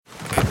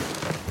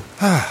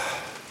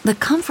The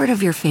comfort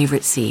of your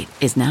favorite seat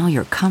is now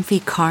your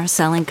comfy car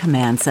selling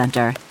command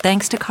center,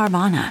 thanks to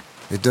Carvana.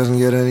 It doesn't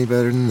get any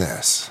better than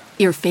this.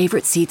 Your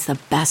favorite seat's the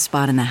best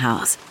spot in the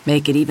house.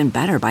 Make it even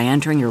better by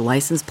entering your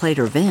license plate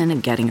or VIN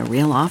and getting a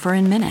real offer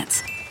in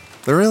minutes.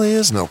 There really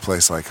is no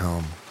place like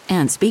home.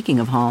 And speaking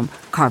of home,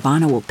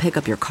 Carvana will pick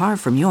up your car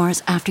from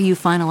yours after you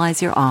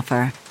finalize your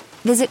offer.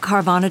 Visit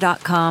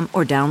Carvana.com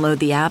or download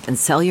the app and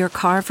sell your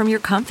car from your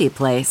comfy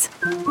place.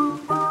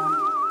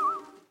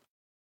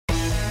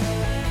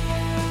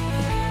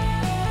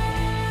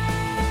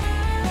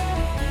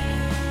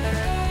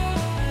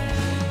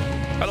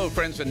 Hello,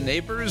 friends and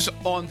neighbors.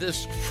 On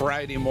this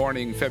Friday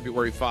morning,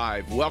 February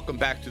 5, welcome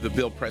back to the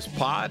Bill Press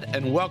Pod,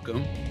 and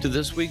welcome to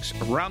this week's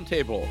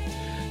Roundtable.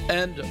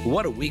 And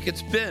what a week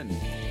it's been.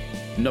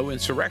 No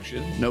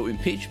insurrection, no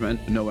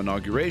impeachment, no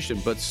inauguration,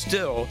 but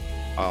still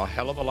a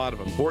hell of a lot of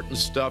important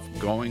stuff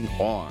going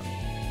on.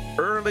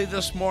 Early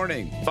this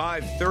morning,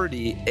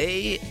 5:30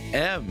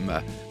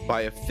 a.m.,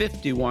 by a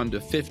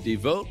 51-50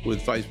 vote,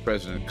 with Vice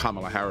President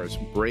Kamala Harris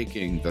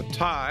breaking the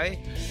tie,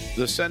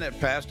 the Senate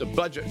passed a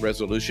budget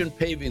resolution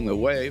paving the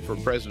way for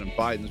President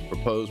Biden's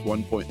proposed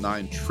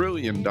 $1.9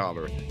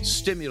 trillion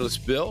stimulus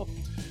bill.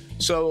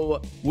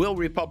 So will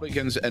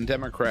Republicans and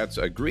Democrats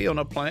agree on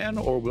a plan,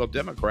 or will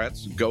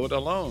Democrats go it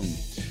alone?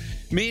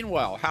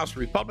 Meanwhile, House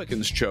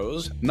Republicans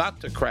chose not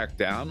to crack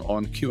down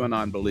on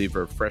QAnon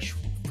believer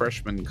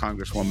freshman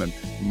Congresswoman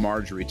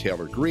Marjorie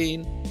Taylor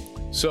Greene.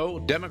 So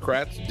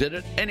Democrats did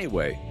it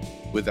anyway,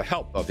 with the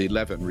help of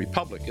 11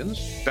 Republicans,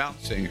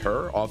 bouncing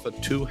her off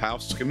of 2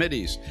 House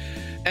committees.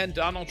 And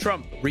Donald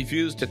Trump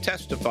refused to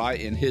testify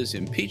in his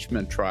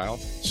impeachment trial,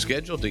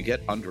 scheduled to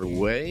get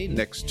underway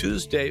next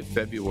Tuesday,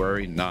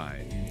 February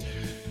 9.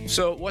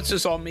 So what's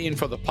this all mean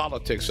for the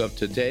politics of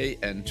today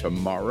and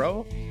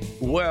tomorrow?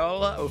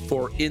 Well,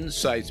 for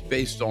insights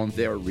based on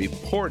their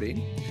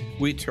reporting,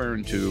 we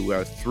turn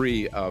to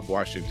 3 of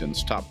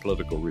Washington's top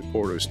political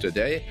reporters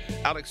today.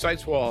 Alex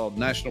Seitzwald,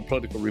 national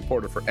political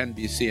reporter for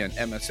NBC and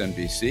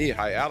MSNBC.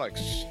 Hi,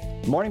 Alex.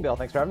 Good morning, Bill.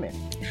 Thanks for having me.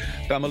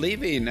 Pema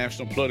Levy,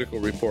 national political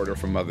reporter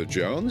for Mother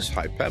Jones.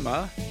 Hi,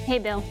 Pema. Hey,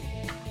 Bill.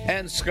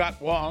 And Scott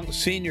Wong,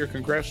 senior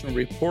congressional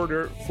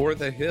reporter for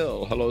The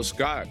Hill. Hello,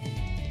 Scott.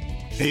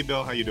 Hey,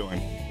 Bill. How you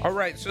doing? All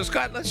right. So,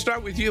 Scott, let's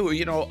start with you.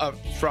 You know,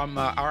 from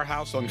our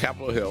house on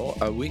Capitol Hill,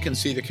 we can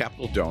see the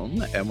Capitol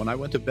Dome. And when I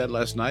went to bed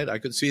last night, I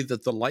could see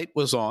that the light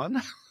was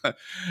on,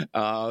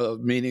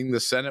 meaning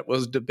the Senate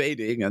was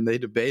debating. And they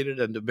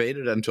debated and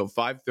debated until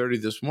 5:30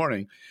 this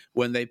morning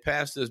when they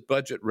passed this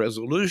budget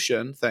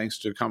resolution, thanks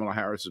to Kamala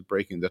Harris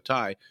breaking the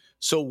tie.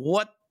 So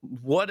what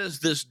does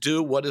this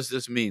do? What does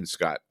this mean,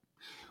 Scott?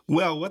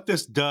 Well, what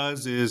this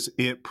does is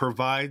it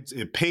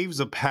paves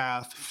a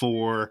path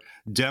for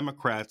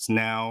Democrats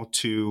now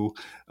to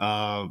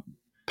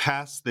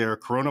pass their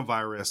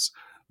coronavirus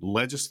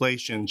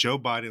legislation, Joe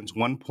Biden's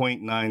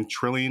 $1.9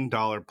 trillion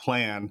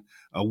plan,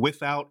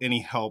 without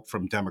any help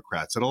from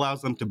Democrats. It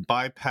allows them to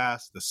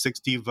bypass the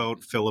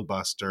 60-vote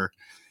filibuster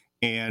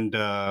and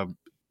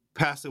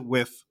pass it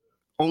with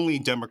only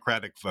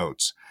Democratic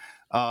votes.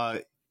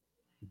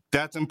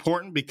 That's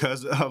important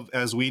because of,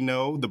 as we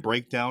know, the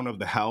breakdown of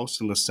the House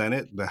and the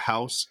Senate. The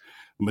House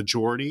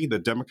majority, the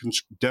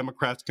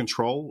Democrats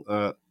control,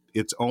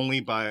 it's only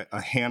by a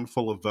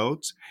handful of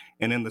votes.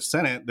 And in the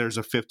Senate, there's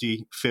a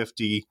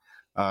 50-50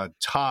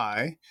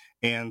 tie.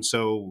 And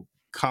so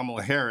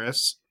Kamala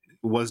Harris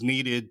was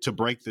needed to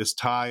break this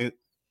tie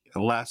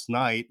last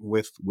night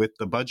with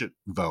the budget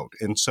vote.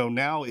 And so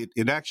now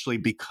it actually,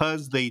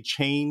 because they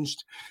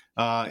changed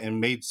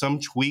and made some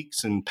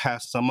tweaks and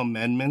passed some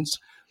amendments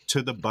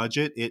to the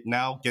budget, it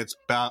now gets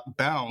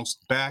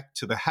bounced back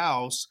to the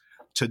House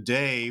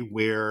today,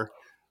 where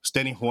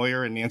Steny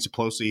Hoyer and Nancy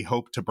Pelosi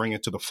hope to bring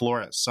it to the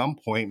floor at some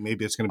point.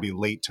 Maybe it's going to be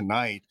late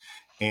tonight,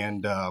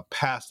 and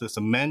pass this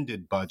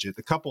amended budget.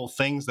 A couple of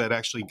things that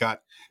actually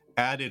got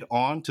added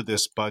on to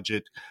this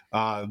budget.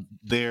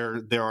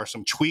 There are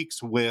some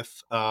tweaks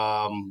with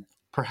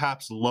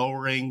perhaps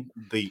lowering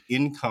the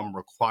income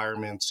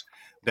requirements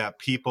that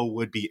people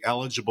would be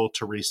eligible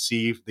to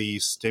receive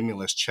these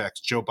stimulus checks.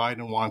 Joe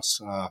Biden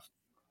wants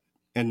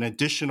an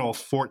additional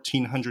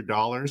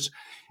 $1,400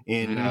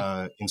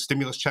 in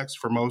stimulus checks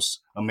for most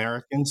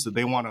Americans. So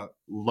they want to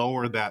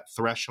lower that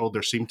threshold.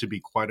 There seemed to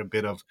be quite a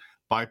bit of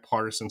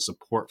bipartisan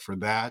support for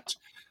that.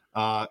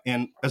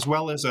 And as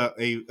well as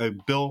a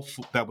bill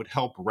that would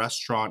help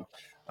restaurant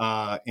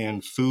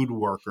and food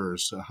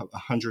workers.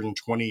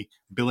 $120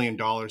 billion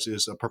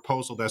is a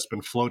proposal that's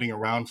been floating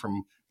around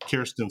from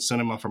Kirsten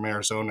Sinema from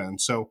Arizona. And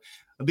so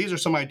these are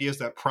some ideas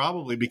that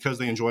probably, because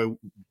they enjoy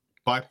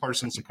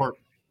bipartisan support,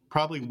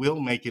 probably will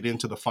make it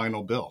into the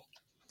final bill.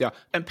 Yeah.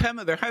 And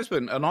Pema, there has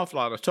been an awful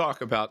lot of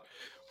talk about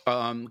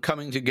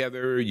coming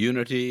together,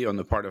 unity on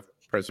the part of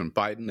President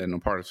Biden and on the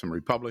part of some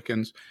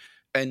Republicans.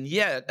 And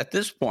yet, at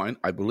this point,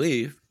 I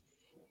believe,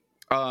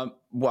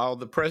 while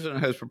the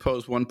president has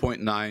proposed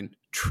 $1.9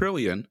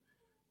 trillion,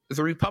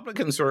 the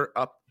Republicans are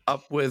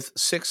up with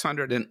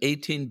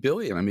 $618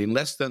 billion. I mean,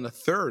 less than a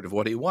third of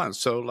what he wants.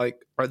 So,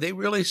 are they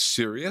really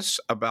serious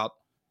about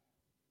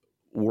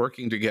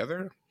working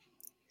together?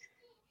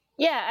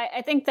 Yeah,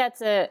 I think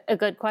that's a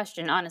good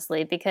question,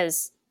 honestly,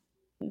 because,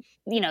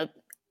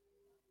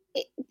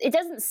 it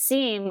doesn't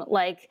seem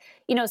like,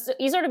 so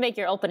you sort of make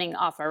your opening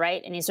offer,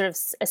 right? And you sort of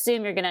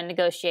assume you're going to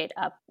negotiate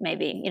up,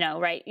 maybe,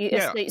 right?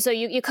 Yeah. So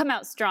you come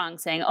out strong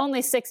saying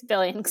only 6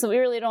 billion because we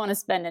really don't want to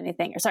spend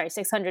anything, or sorry,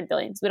 600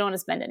 billion because we don't want to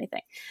spend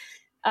anything.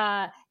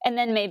 And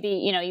then maybe,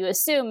 you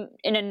assume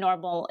in a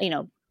normal,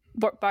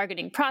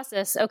 bargaining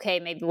process, okay,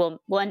 maybe we'll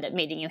end up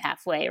meeting you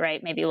halfway,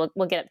 right? Maybe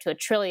we'll get up to 1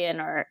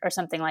 trillion or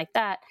something like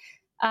that.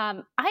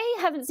 I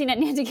haven't seen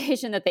any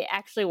indication that they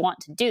actually want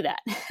to do that,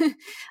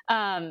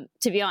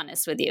 to be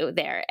honest with you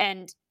there.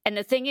 And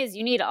the thing is,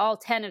 you need all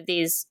 10 of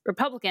these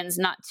Republicans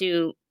not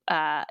to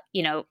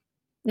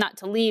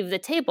leave the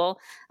table,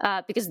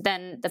 because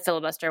then the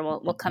filibuster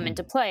will come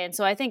into play. And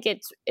so I think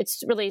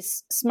it's really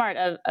smart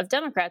of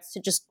Democrats to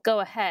just go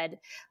ahead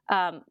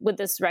with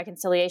this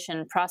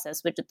reconciliation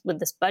process, with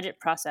this budget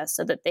process,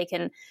 so that they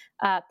can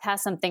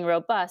pass something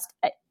robust.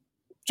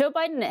 Joe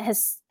Biden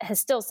has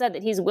still said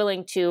that he's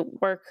willing to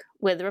work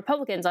with the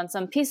Republicans on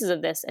some pieces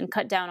of this and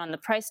cut down on the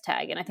price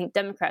tag. And I think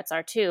Democrats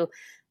are too.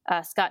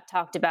 Scott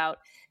talked about,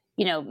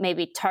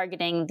 maybe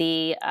targeting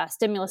the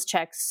stimulus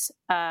checks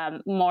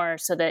more,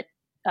 so that,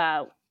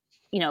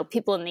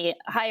 people in the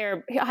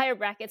higher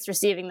brackets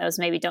receiving those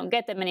maybe don't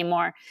get them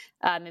anymore.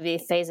 Maybe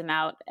phase them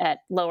out at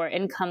lower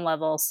income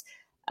levels.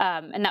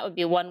 And that would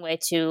be one way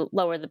to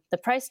lower the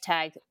price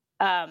tag.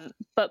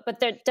 But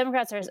the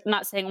Democrats are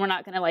not saying we're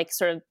not going to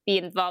sort of be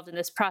involved in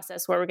this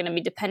process where we're going to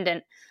be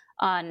dependent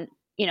on,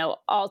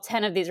 all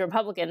 10 of these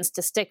Republicans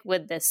to stick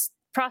with this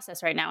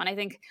process right now. And I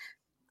think,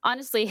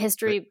 honestly,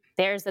 history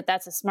bears that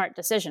that's a smart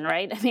decision,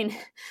 right? I mean,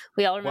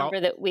 we all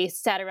remember that we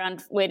sat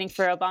around waiting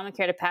for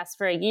Obamacare to pass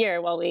for a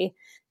year while we,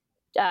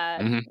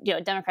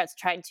 Democrats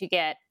tried to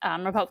get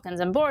Republicans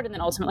on board, and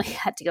then ultimately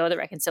had to go the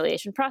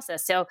reconciliation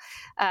process. So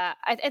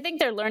I think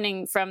they're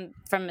learning from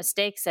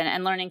mistakes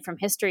and learning from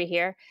history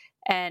here.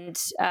 And,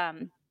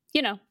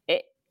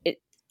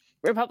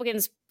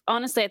 Republicans,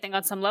 honestly, I think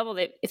on some level,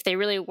 if they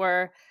really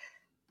were,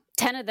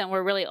 10 of them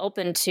were really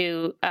open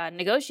to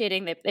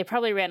negotiating, they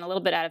probably ran a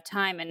little bit out of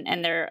time,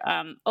 and their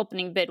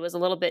opening bid was a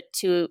little bit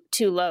too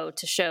low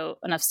to show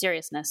enough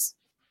seriousness.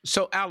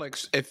 So,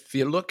 Alex, if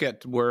you look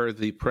at where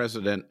the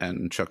president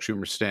and Chuck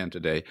Schumer stand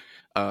today,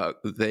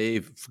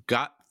 they've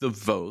got the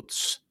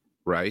votes,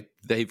 right?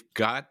 They've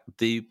got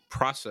the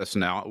process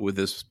now with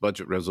this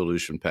budget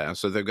resolution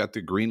passed. So they've got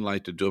the green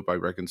light to do it by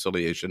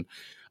reconciliation.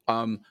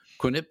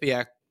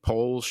 Quinnipiac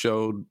poll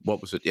showed,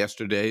 what was it,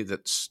 yesterday,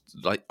 that's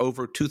like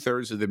over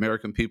 2/3 of the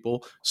American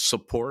people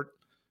support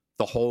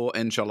the whole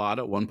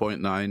enchilada,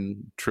 $1.9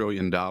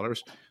 trillion.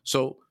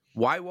 So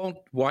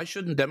why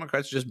shouldn't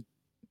Democrats just,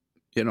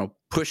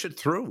 push it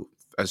through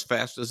as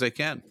fast as they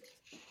can?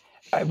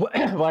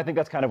 Well, I think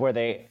that's kind of where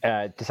they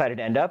decided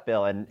to end up,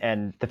 Bill.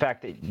 And the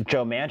fact that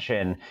Joe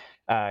Manchin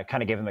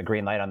kind of gave them a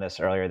green light on this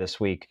earlier this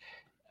week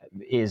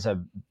is a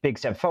big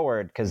step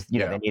forward, because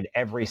they need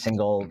every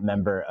single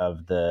member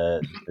of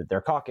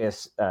their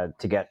caucus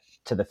to get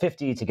to the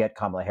 50 to get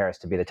Kamala Harris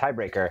to be the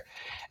tiebreaker.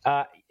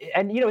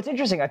 And it's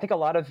interesting. I think a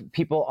lot of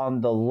people on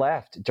the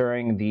left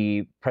during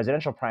the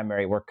presidential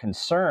primary were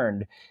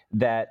concerned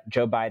that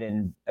Joe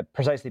Biden,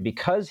 precisely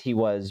because he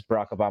was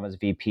Barack Obama's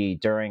VP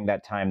during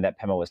that time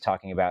that Pema was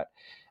talking about,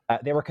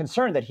 they were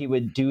concerned that he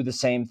would do the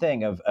same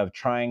thing of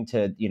trying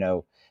to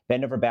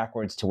bend over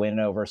backwards to win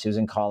over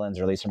Susan Collins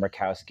or Lisa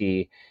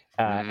Murkowski,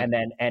 and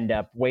then end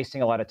up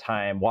wasting a lot of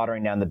time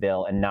watering down the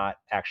bill and not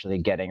actually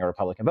getting a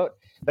Republican vote.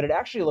 But it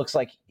actually looks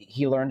like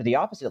he learned the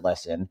opposite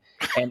lesson.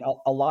 And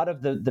a lot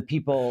of the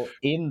people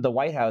in the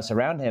White House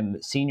around him,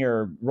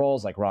 senior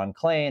roles like Ron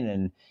Klain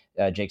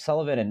and Jake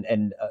Sullivan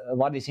and a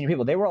lot of these senior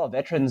people, they were all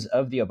veterans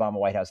of the Obama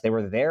White House. They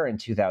were there in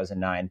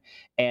 2009.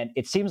 And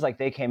it seems like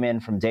they came in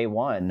from day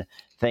one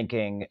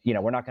thinking,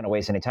 we're not going to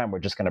waste any time. We're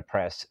just going to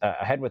press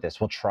ahead with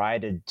this. We'll try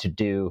to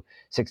do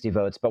 60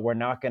 votes, but we're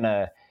not going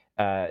to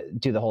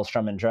do the whole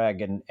strum and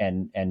drag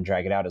and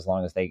drag it out as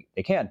long as they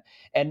can.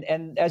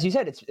 And as you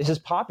said, this is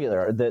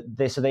popular.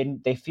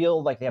 They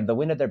feel like they have the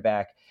wind at their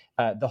back.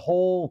 The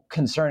whole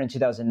concern in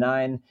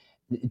 2009,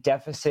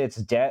 deficits,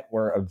 debt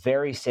were a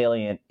very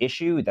salient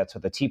issue. That's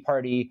what the Tea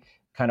Party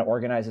kind of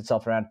organized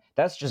itself around.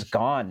 That's just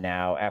gone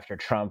now after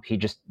Trump. He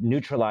just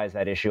neutralized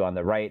that issue on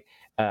the right.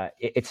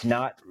 It's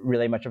not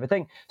really much of a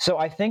thing. So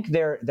I think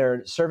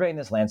they're surveying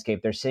this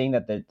landscape. They're seeing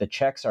that the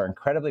checks are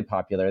incredibly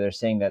popular. They're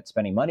seeing that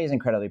spending money is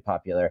incredibly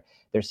popular.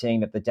 They're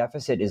seeing that the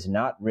deficit is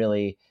not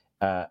really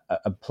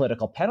a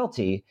political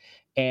penalty.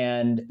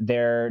 And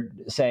they're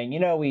saying,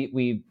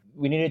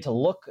 we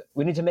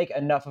need to make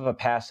enough of a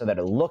pass so that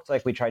it looked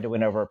like we tried to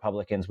win over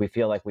Republicans. We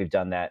feel like we've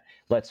done that.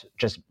 Let's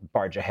just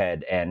barge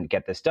ahead and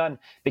get this done,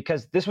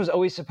 because this was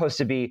always supposed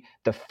to be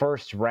the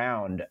first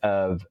round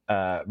of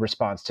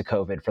response to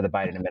COVID for the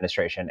Biden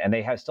administration. And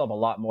they still have a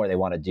lot more they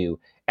want to do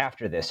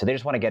after this. So they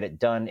just want to get it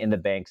done in the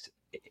banks,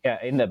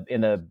 in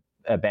the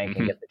bank,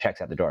 and get the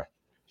checks out the door.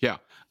 Yeah.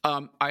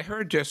 I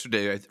heard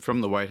yesterday from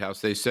the White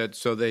House, they said,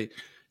 so they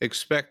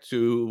expect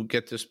to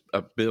get this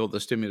bill, the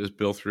stimulus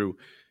bill, through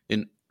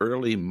in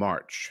early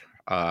March.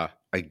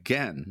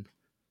 Again,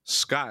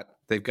 Scott,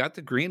 they've got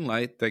the green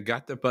light, they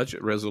got the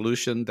budget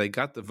resolution, they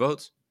got the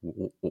votes.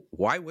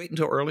 Why wait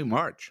until early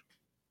March?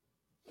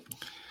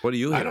 What do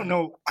you hear? I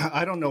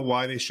don't know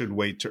why they should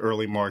wait to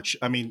early March.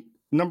 I mean,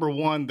 number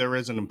one, there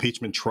is an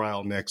impeachment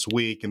trial next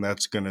week, and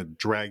that's going to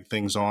drag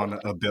things on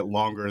a bit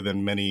longer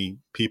than many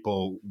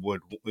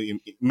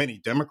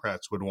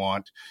Democrats would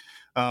want.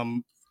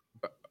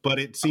 But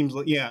it seems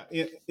like,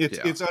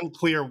 it's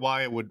unclear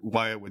why it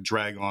would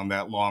drag on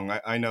that long.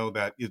 I know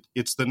that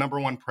it's the number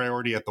one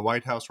priority at the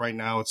White House right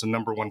now. It's the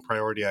number one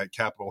priority at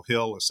Capitol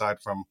Hill,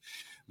 aside from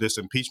this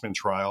impeachment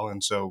trial.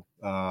 And so,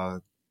 I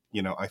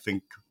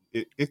think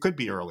it could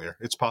be earlier.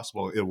 It's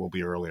possible it will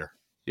be earlier.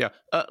 Yeah.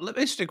 Let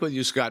me stick with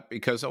you, Scott,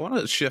 because I want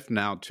to shift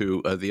now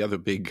to the other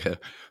big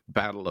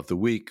battle of the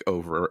week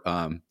over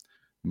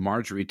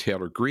Marjorie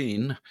Taylor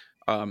Greene.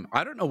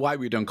 I don't know why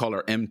we don't call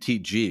her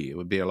MTG. It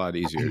would be a lot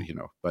easier,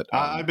 But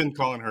I've been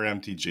calling her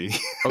MTG.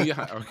 Oh,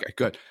 yeah. Okay,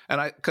 good.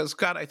 And because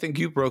Scott, I think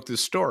you broke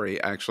this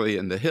story actually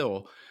in the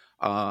Hill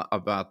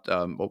about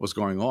what was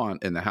going on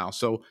in the House.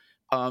 So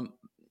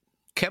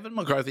Kevin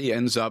McCarthy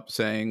ends up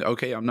saying,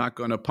 "Okay, I'm not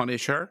going to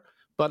punish her,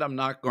 but I'm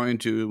not going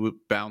to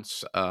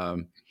bounce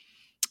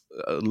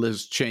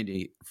Liz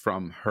Cheney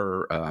from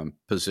her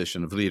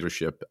position of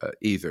leadership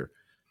either."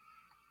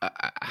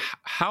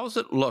 How's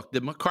it look?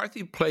 Did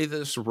McCarthy play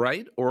this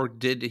right, or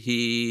did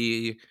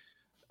he,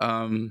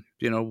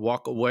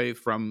 walk away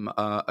from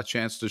a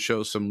chance to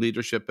show some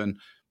leadership and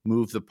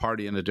move the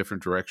party in a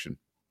different direction?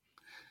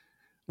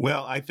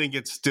 Well, I think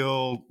it's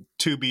still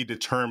to be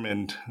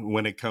determined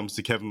when it comes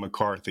to Kevin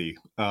McCarthy.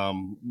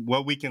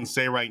 What we can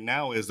say right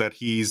now is that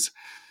he's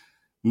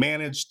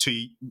managed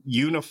to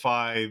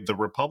unify the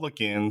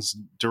Republicans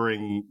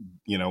during,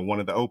 one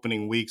of the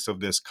opening weeks of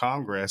this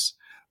Congress,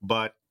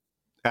 but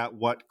at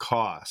what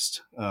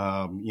cost?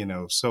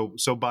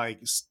 So by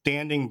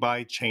standing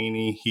by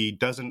Cheney, he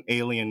doesn't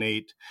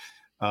alienate,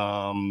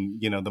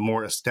 the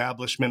more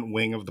establishment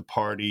wing of the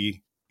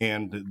party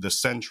and the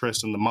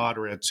centrists and the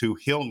moderates who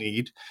he'll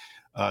need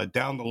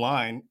down the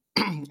line.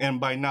 And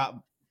by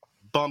not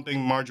bumping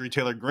Marjorie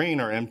Taylor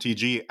Greene, or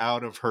MTG,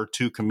 out of her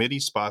 2 committee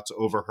spots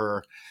over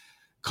her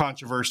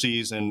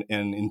controversies and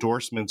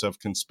endorsements of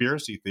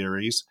conspiracy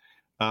theories,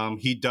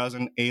 he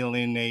doesn't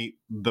alienate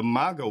the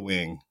MAGA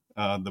wing,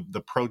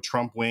 the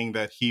pro-Trump wing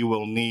that he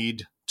will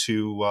need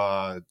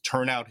to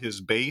turn out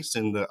his base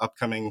in the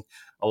upcoming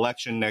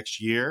election next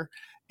year,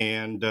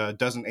 and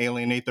doesn't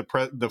alienate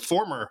the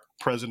former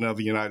president of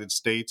the United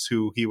States,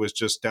 who he was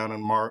just down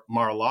in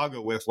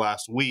Mar-a-Lago with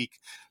last week,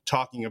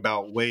 talking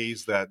about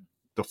ways that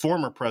the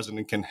former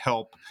president can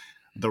help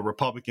the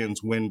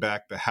Republicans win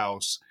back the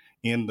House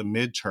in the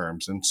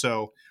midterms. And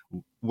so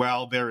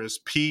while there is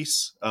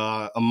peace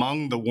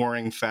among the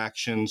warring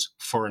factions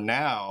for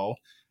now,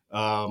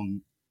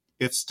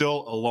 it's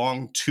still a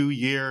long 2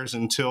 years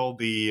until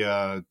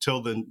the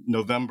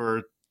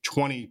November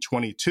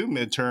 2022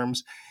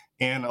 midterms,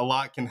 and a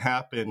lot can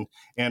happen.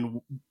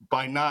 And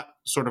by not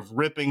sort of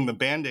ripping the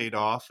Band-Aid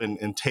off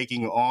and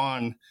taking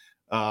on,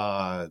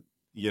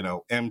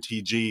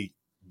 MTG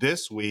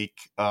this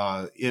week,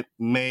 it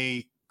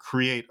may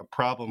create a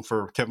problem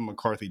for Kevin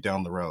McCarthy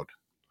down the road.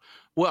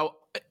 Well,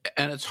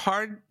 and it's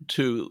hard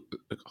to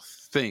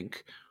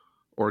think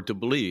or to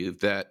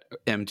believe that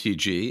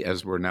MTG,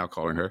 as we're now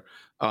calling her,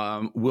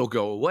 will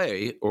go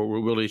away or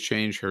will really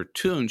change her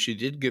tune. She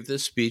did give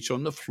this speech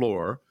on the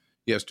floor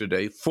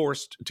yesterday,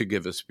 forced to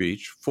give a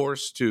speech,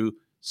 forced to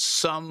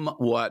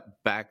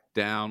somewhat back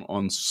down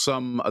on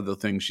some of the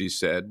things she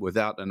said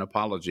without an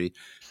apology.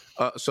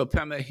 So,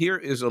 Pema, here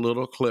is a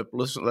little clip.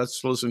 Let's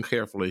listen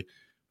carefully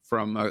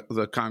from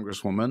the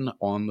Congresswoman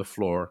on the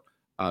floor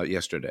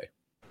yesterday.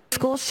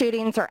 School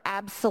shootings are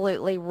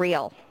absolutely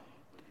real,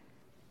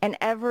 and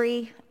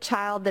every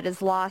child that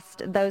is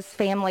lost, those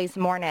families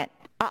mourn it.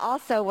 I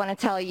also want to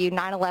tell you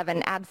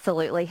 9/11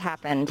 absolutely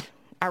happened.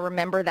 I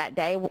remember that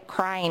day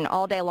crying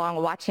all day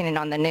long watching it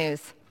on the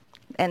news,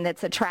 and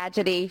it's a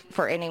tragedy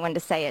for anyone to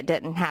say it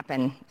didn't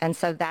happen. And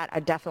so that I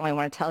definitely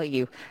want to tell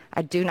you,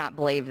 I do not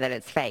believe that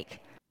it's fake.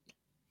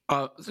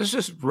 This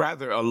is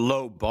rather a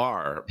low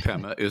bar,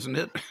 Pema, isn't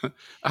it?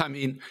 I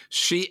mean,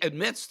 she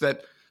admits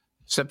that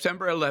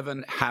September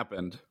 11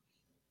 happened,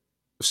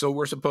 so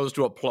we're supposed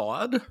to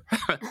applaud?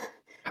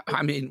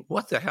 I mean,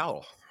 what the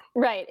hell?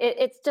 Right.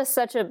 It's just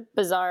such a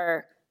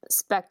bizarre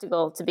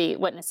spectacle to be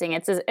witnessing.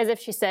 It's as if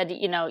she said,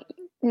 no,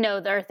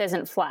 the earth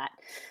isn't flat,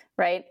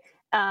 right?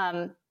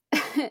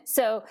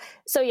 So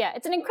yeah,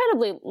 it's an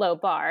incredibly low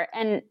bar.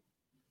 And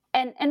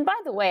by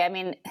the way, I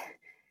mean,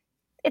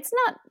 it's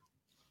not,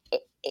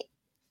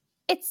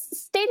 it's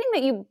stating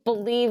that you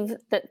believe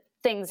that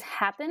things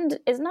happened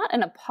is not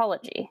an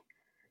apology.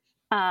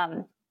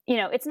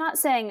 It's not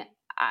saying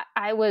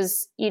I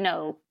was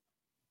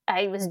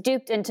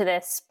duped into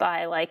this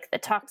by like the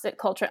toxic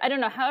culture. I don't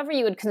know, however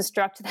you would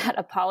construct that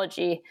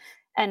apology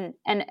and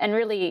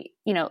really,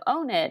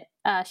 own it.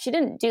 She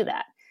didn't do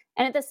that.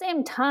 And at the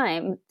same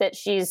time that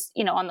she's,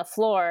 on the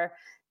floor,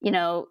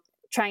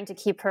 trying to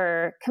keep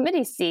her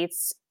committee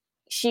seats,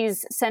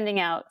 she's sending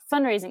out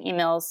fundraising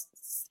emails,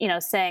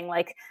 saying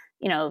like,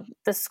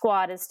 the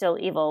squad is still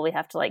evil. We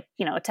have to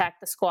attack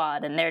the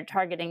squad, and they're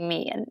targeting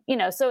me.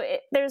 And, so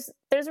there's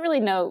really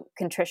no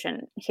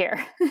contrition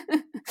here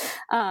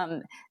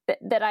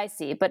that I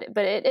see. But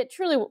it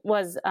truly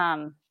was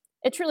a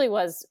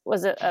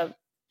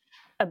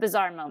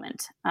bizarre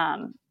moment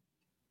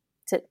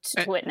to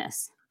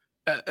witness.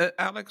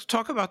 Alex,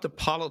 talk about the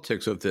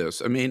politics of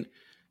this. I mean,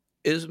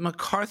 is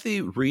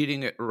McCarthy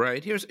reading it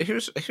right? Here's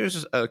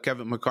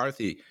Kevin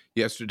McCarthy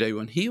yesterday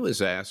when he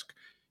was asked.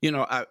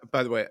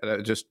 By the way,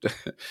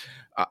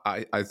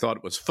 I thought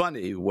it was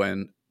funny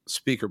when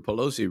Speaker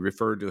Pelosi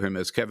referred to him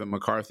as Kevin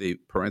McCarthy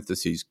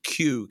 (parentheses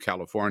Q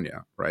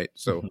California), right?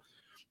 So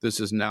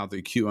this is now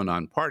the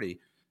QAnon party,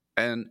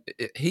 and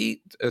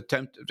he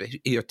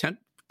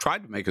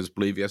tried to make us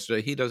believe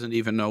yesterday he doesn't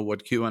even know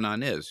what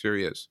QAnon is. Here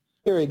he is.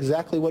 Hear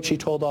exactly what she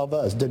told all of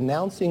us,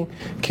 denouncing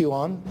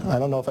QAnon. I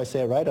don't know if I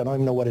say it right. I don't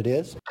even know what it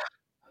is.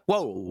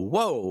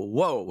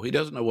 Whoa. He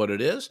doesn't know what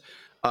it is.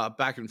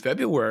 Back in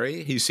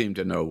February, he seemed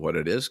to know what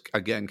it is.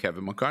 Again,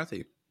 Kevin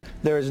McCarthy.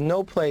 There is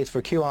no place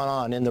for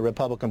QAnon in the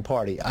Republican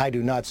Party. I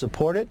do not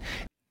support it.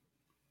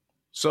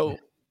 So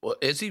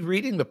is he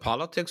reading the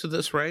politics of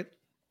this right?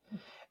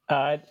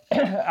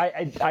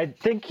 I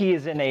think he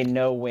is in a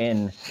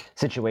no-win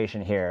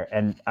situation here,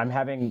 and I'm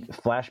having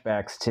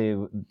flashbacks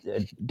to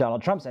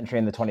Donald Trump's entry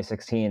in the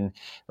 2016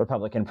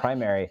 Republican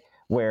primary,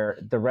 where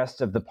the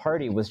rest of the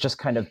party was just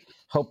kind of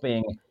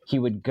hoping he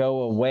would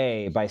go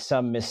away by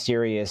some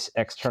mysterious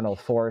external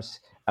force,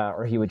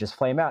 or he would just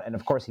flame out. And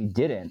of course, he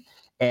didn't.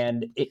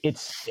 And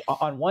it's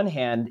on one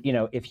hand,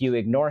 if you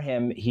ignore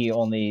him, he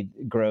only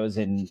grows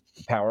in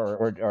power,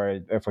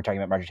 or if we're talking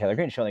about Marjorie Taylor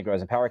Greene, she only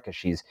grows in power because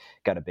she's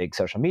got a big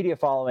social media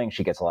following.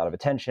 She gets a lot of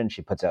attention.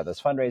 She puts out those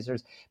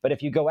fundraisers. But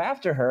if you go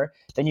after her,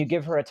 then you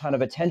give her a ton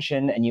of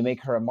attention and you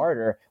make her a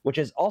martyr, which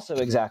is also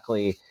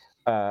exactly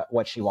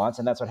what she wants.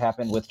 And that's what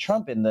happened with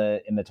Trump in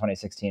the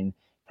 2016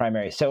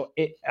 primary. So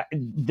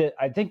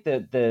I think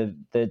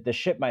the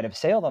ship might have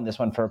sailed on this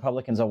one for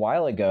Republicans a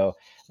while ago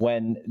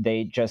when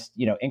they just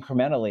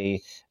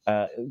incrementally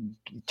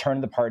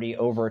turned the party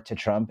over to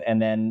Trump,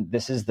 and then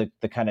this is the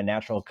kind of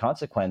natural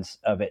consequence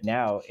of it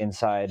now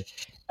inside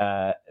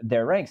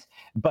their ranks.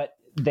 But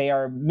they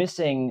are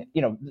missing,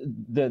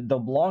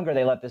 the longer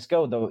they let this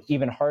go, the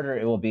even harder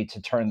it will be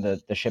to turn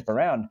the ship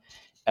around.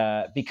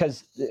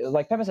 Because,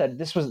 like Peppa said,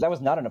 that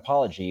was not an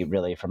apology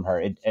really from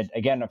her.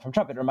 Again, from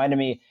Trump, it reminded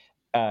me.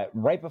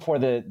 Right before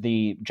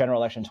the general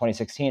election in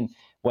 2016,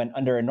 when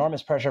under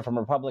enormous pressure from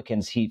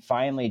Republicans, he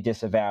finally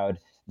disavowed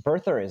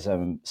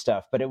birtherism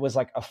stuff. But it was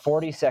like a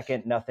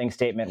 40-second nothing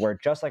statement where,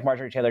 just like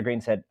Marjorie Taylor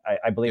Greene said,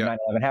 I believe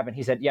 9/11 happened.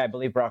 He said, yeah, I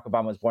believe Barack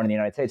Obama was born in the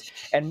United States,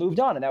 and moved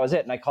on. And that was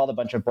it. And I called a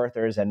bunch of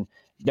birthers, and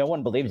no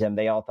one believed him.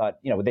 They all thought,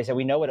 they said,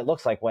 we know what it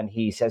looks like when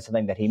he says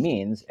something that he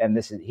means. And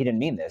he didn't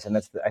mean this. And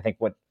that's, I think,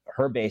 what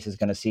her base is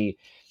going to see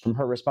from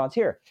her response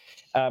here.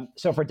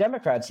 So for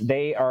Democrats,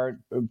 they are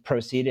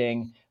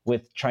proceeding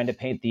with trying to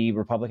paint the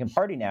Republican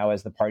Party now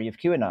as the party of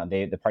QAnon,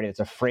 the party that's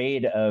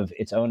afraid of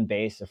its own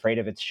base, afraid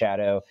of its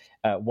shadow,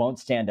 won't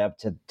stand up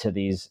to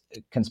these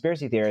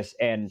conspiracy theorists.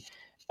 And,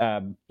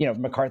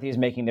 McCarthy is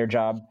making their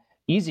job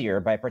easier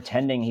by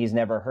pretending he's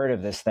never heard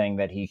of this thing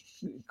that he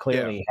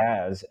clearly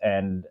has.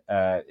 And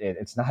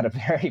it's not a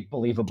very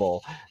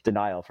believable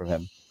denial from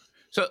him.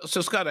 So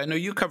Scott, I know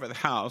you cover the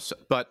House,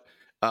 but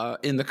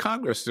in the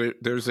Congress,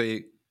 there's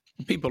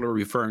people are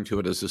referring to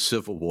it as a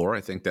civil war.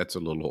 I think that's a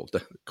little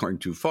going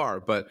too far,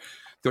 but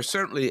there's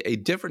certainly a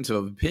difference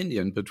of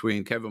opinion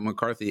between Kevin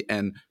McCarthy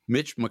and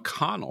Mitch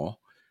McConnell,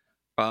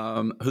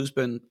 who's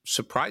been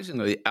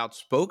surprisingly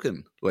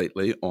outspoken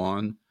lately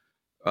on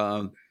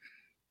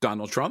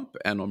Donald Trump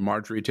and on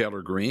Marjorie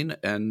Taylor Greene,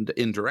 and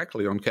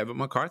indirectly on Kevin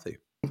McCarthy.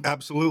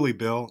 Absolutely,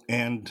 Bill.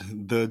 And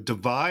the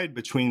divide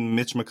between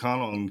Mitch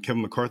McConnell and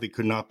Kevin McCarthy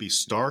could not be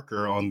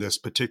starker on this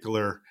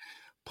particular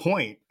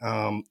point.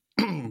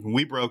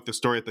 We broke the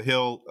story at the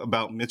Hill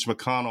about Mitch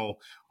McConnell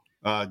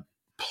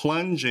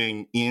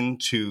plunging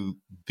into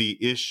the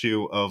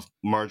issue of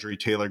Marjorie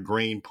Taylor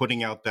Greene,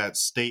 putting out that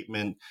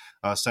statement,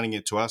 sending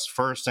it to us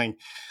first, saying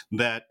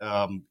that,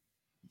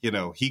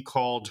 he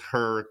called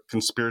her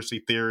conspiracy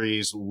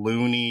theories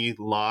loony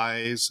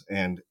lies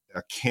and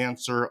a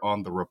cancer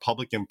on the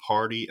Republican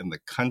Party and the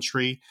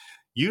country.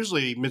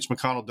 Usually, Mitch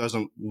McConnell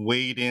doesn't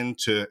wade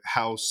into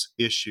House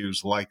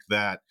issues like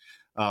that.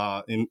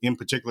 In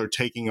particular,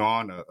 taking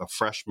on a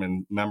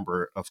freshman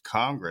member of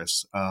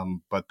Congress.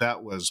 But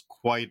that was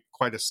quite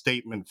a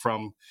statement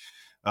from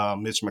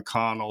Mitch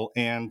McConnell.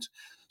 And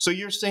so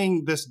you're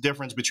seeing this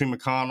difference between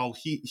McConnell.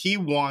 He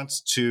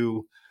wants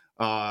to,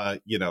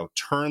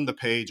 turn the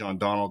page on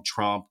Donald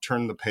Trump,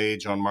 turn the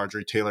page on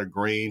Marjorie Taylor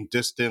Greene,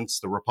 distance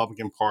the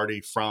Republican Party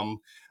from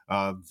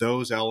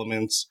those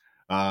elements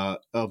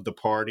of the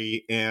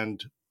party.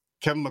 And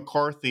Kevin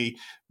McCarthy,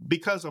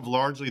 because of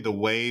largely the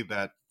way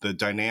that the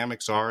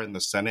dynamics are in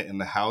the Senate and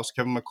the House,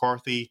 Kevin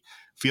McCarthy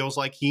feels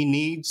like he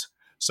needs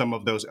some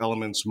of those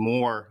elements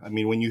more. I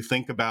mean, when you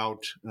think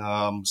about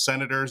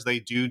senators, they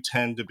do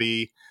tend to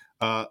be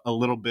a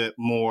little bit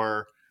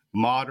more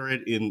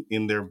moderate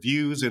in their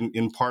views,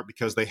 in part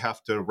because they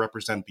have to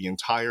represent the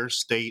entire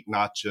state,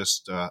 not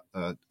just a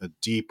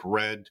deep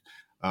red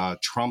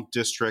Trump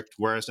district.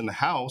 Whereas in the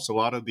House, a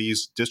lot of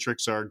these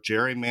districts are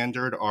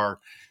gerrymandered,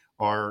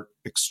 are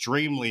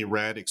extremely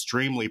red,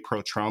 extremely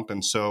pro-Trump,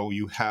 and so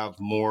you have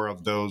more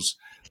of those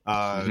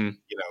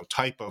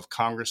type of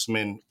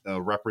congressmen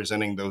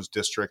representing those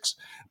districts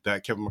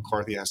that Kevin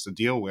McCarthy has to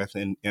deal with,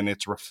 and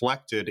it's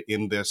reflected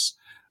in this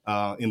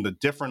in the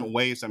different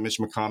ways that Mitch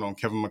McConnell and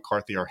Kevin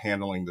McCarthy are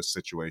handling this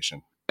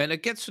situation. And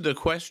it gets to the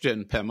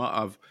question, Pema,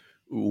 of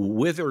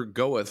whither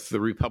goeth the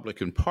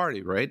Republican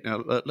Party, right?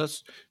 Now,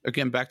 let's,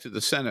 again, back to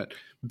the Senate.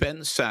 Ben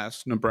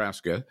Sasse,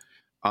 Nebraska,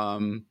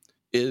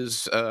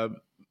 is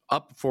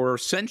up for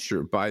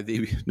censure by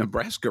the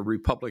Nebraska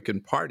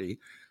Republican Party.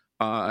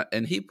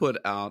 And he put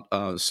out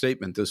a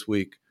statement this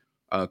week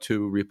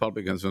to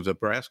Republicans in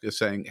Nebraska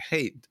saying,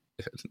 hey,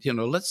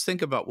 let's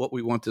think about what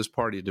we want this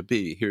party to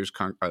be. Here's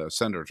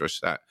Senator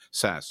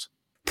Sasse.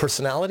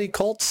 Personality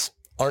cults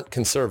aren't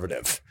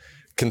conservative.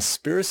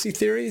 Conspiracy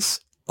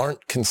theories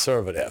aren't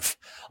conservative.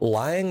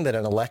 Lying that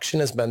an election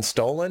has been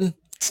stolen,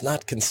 it's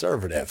not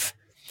conservative.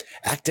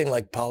 Acting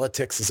like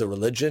politics is a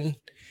religion,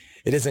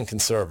 it isn't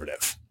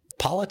conservative.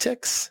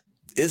 Politics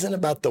isn't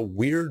about the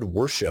weird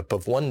worship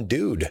of one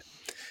dude.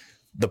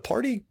 The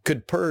party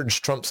could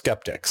purge Trump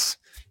skeptics,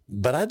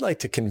 but I'd like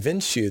to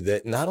convince you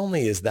that not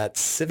only is that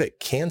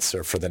civic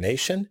cancer for the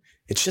nation,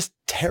 it's just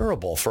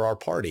terrible for our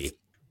party.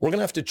 We're going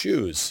to have to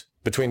choose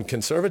between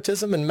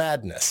conservatism and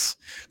madness,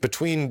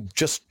 between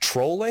just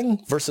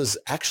trolling versus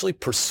actually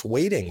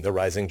persuading the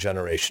rising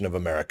generation of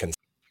Americans.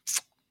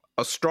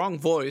 A strong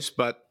voice,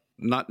 but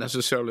not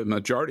necessarily a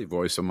majority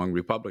voice among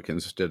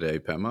Republicans today,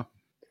 Pema.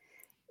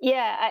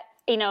 Yeah,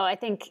 I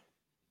think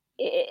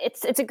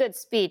it's a good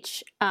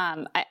speech.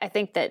 I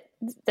think that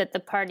the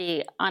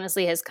party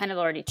honestly has kind of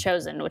already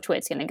chosen which way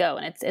it's going to go,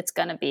 and it's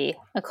going to be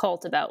a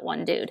cult about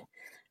one dude.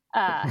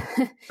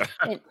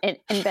 In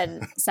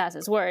Ben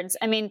Sasse's words,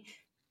 I mean,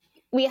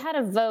 we had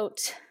a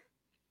vote.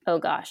 Oh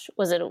gosh,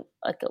 was it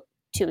like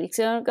 2 weeks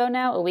ago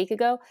now? A week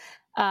ago,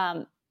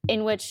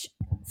 in which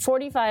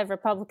 45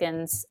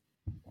 Republicans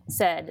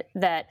said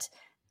that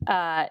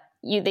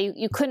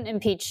you couldn't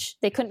impeach.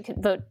 They couldn't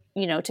vote,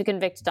 to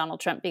convict Donald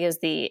Trump because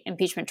the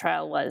impeachment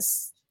trial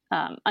was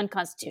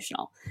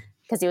unconstitutional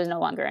because he was no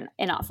longer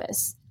in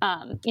office.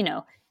 And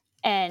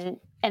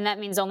that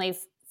means only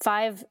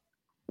 5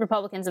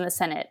 Republicans in the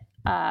Senate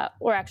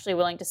were actually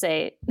willing to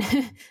say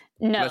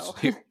no.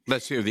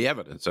 Let's hear the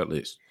evidence, at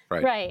least.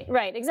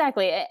 Right,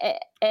 exactly.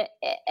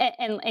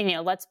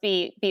 And let's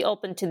be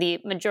open to the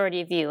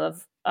majority view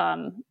of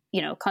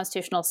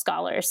constitutional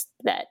scholars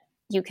that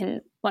you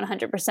can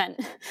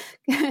 100%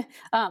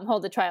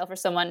 hold a trial for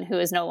someone who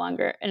is no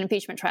longer an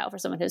impeachment trial for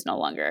someone who's no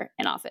longer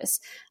in office.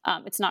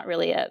 It's not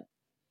really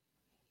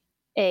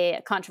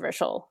a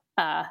controversial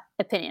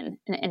opinion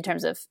in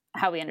terms of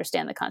how we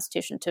understand the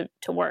Constitution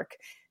to work.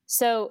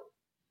 So,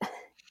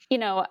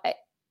 I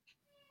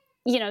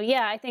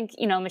think,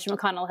 Mitch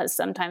McConnell has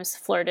sometimes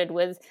flirted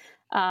with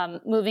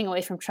moving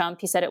away from Trump.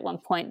 He said at one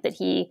point that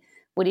he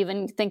would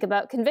even think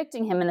about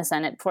convicting him in the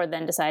Senate before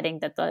then deciding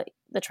that the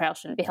trial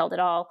shouldn't be held at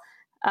all.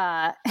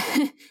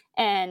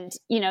 And,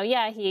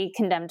 he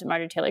condemned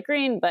Marjorie Taylor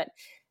Greene, but,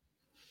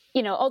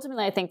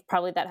 ultimately I think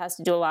probably that has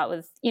to do a lot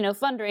with,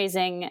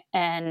 fundraising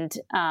and,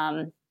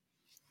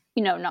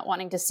 not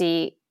wanting to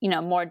see,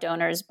 more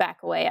donors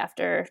back away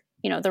after,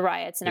 the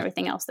riots and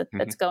everything else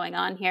that's going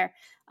on here.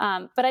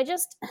 But I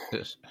just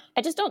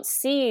don't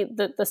see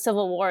the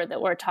civil war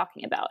that we're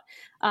talking about.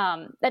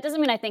 That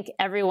doesn't mean I think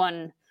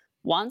everyone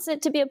wants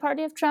it to be a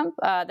party of Trump.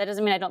 That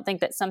doesn't mean I don't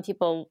think that some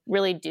people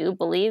really do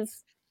believe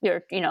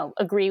or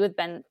agree with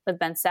Ben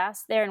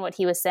Sasse there and what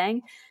he was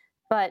saying,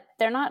 but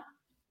they're not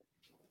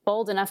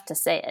bold enough to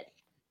say it.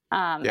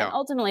 And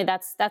ultimately,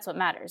 that's what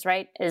matters,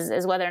 right?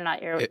 Is whether or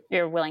not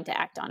you're willing to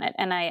act on it,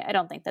 and I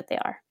don't think that they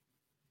are.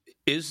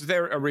 Is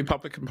there a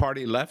Republican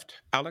Party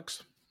left,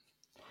 Alex?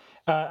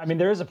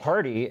 There is a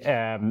party,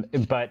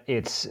 but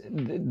it's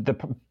the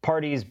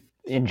parties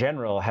in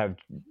general have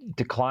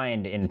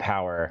declined in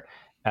power.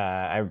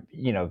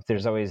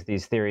 There's always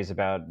these theories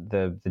about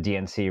the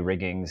DNC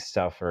rigging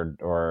stuff,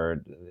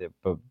 or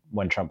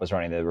when Trump was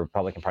running, the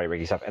Republican Party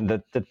rigging stuff. And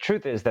the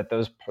truth is that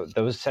those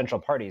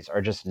central parties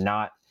are just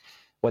not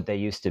what they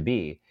used to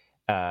be.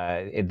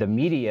 The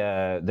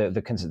media,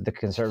 the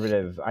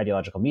conservative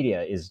ideological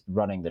media, is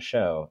running the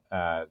show.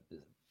 I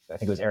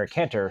think it was Eric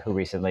Cantor who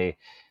recently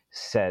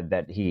said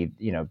that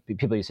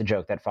people used to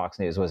joke that Fox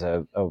News was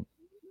a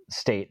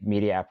state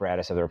media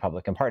apparatus of the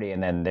Republican Party,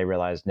 and then they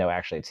realized, no,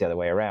 actually, it's the other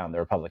way around. The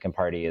Republican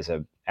Party is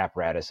an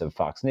apparatus of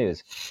Fox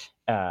News,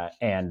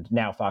 and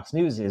now Fox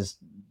News is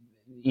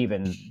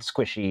even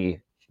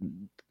squishy,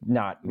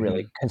 not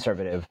really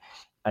conservative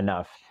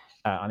enough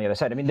on the other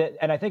side.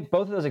 And I think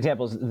both of those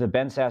examples, the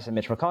Ben Sasse and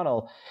Mitch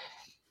McConnell,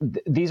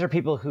 these are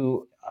people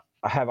who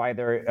have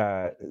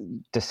either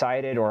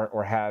decided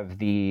or have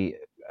the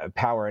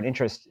power and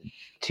interest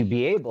to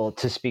be able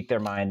to speak their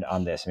mind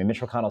on this. I mean,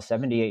 Mitch McConnell's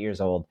 78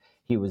 years old.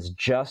 He was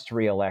just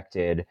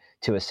reelected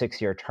to a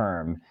 6-year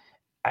term.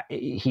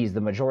 He's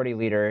the majority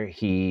leader.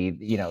 He,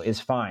 is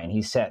fine.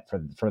 He's set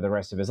for the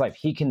rest of his life.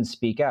 He can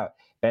speak out.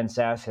 Ben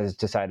Sasse has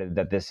decided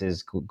that this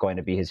is going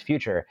to be his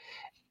future.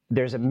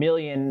 There's a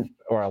million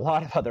or a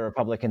lot of other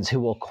Republicans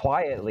who will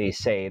quietly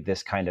say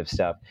this kind of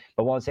stuff,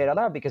 but won't say it out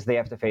loud because they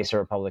have to face a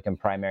Republican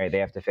primary. They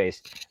have to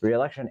face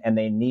re-election, and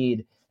they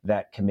need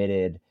that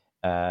committed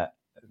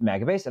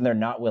MAGA base, and they're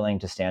not willing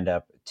to stand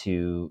up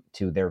to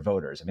their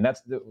voters. I mean,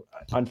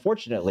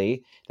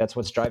 unfortunately, that's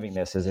what's driving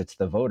this, is it's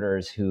the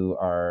voters who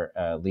are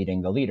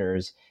leading the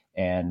leaders,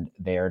 and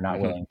they are not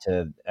willing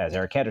to, as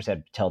Eric Cantor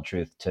said, tell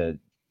truth to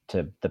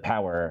the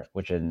power,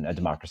 which in a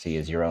democracy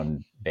is your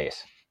own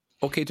base.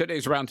 Okay,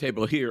 today's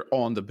roundtable here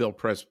on the Bill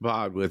Press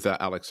Pod with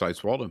Alex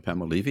Seiswald and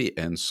Pamela Levy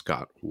and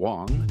Scott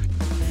Wong.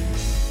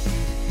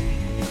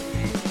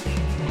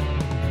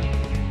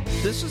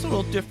 This is a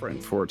little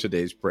different for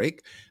today's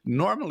break.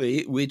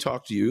 Normally, we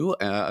talk to you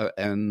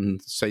and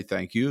say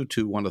thank you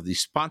to one of the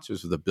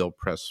sponsors of the Bill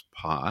Press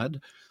Pod.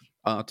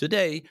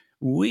 Today,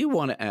 we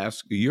want to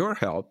ask your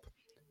help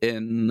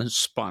in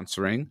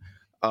sponsoring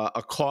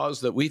a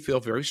cause that we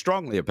feel very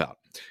strongly about.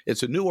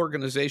 It's a new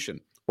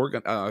organization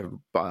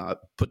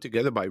put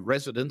together by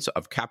residents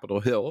of Capitol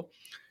Hill.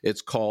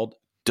 It's called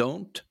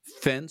Don't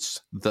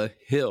Fence the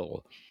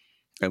Hill.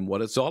 And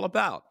what it's all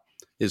about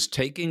is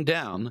taking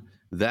down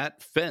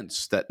that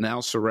fence that now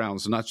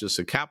surrounds not just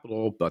the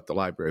Capitol, but the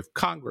Library of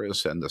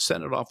Congress and the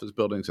Senate office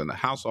buildings and the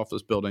House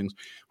office buildings,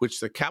 which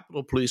the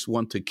Capitol Police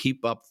want to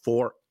keep up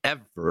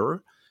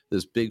forever.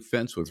 This big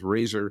fence with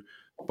razor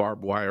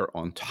barbed wire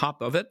on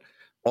top of it.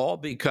 All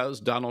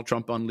because Donald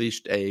Trump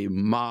unleashed a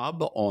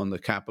mob on the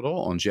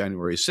Capitol on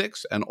January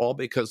 6th, and all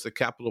because the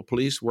Capitol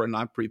Police were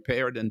not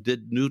prepared and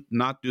did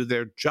not do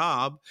their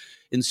job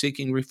in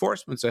seeking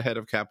reinforcements ahead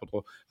of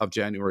Capitol of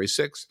January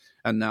 6th.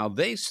 And now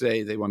they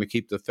say they want to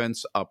keep the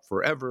fence up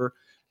forever.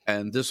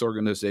 And this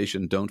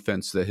organization, Don't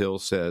Fence the Hill,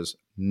 says,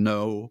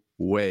 no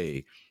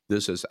way.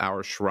 This is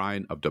our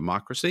shrine of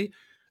democracy.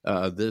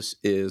 This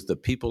is the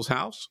people's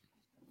house.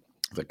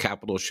 The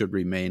Capitol should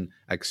remain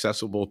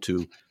accessible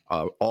to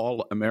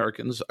all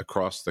Americans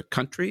across the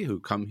country who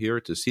come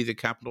here to see the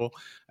Capitol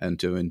and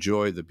to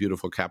enjoy the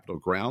beautiful Capitol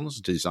grounds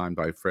designed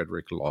by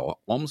Frederick Law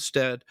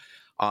Olmsted.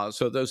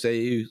 So there's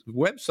a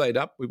website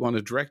up we want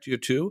to direct you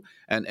to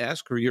and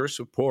ask for your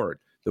support.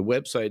 The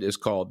website is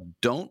called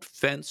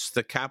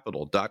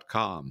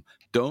don'tfencethecapital.com.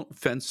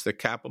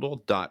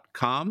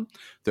 Don'tfencethecapital.com.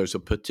 There's a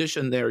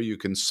petition there you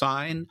can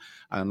sign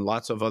and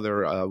lots of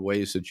other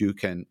ways that you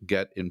can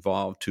get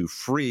involved to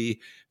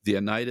free the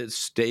United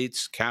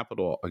States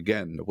Capitol.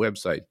 Again, the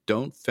website,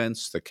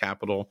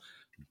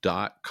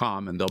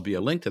 don'tfencethecapital.com. And there'll be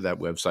a link to that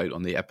website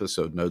on the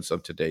episode notes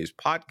of today's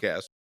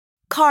podcast.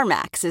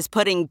 CarMax is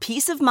putting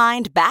peace of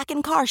mind back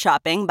in car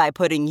shopping by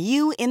putting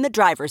you in the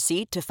driver's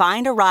seat to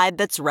find a ride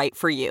that's right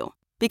for you.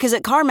 Because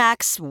at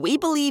CarMax, we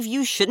believe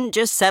you shouldn't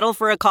just settle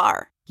for a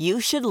car.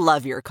 You should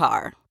love your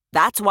car.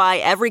 That's why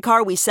every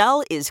car we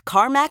sell is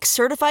CarMax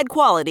certified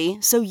quality,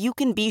 so you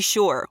can be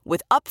sure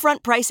with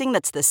upfront pricing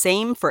that's the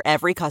same for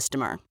every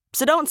customer.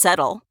 So don't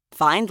settle.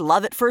 Find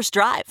love at first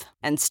drive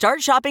and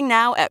start shopping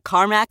now at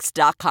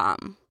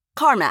CarMax.com.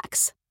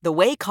 CarMax, the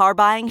way car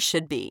buying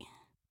should be.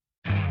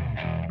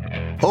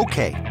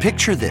 Okay,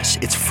 picture this.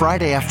 It's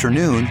Friday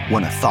afternoon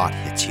when a thought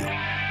hits you.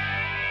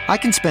 I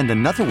can spend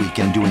another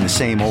weekend doing the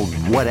same old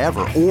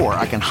whatever, or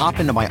I can hop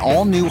into my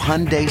all-new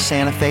Hyundai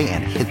Santa Fe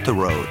and hit the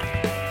road.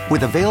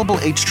 With available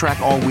H-Track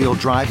all-wheel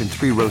drive and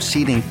 3-row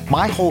seating,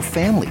 my whole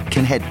family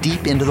can head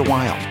deep into the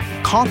wild.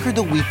 Conquer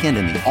the weekend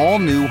in the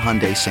all-new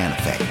Hyundai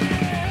Santa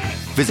Fe.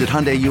 Visit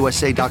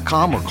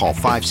HyundaiUSA.com or call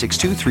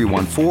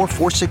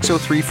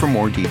 562-314-4603 for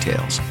more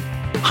details.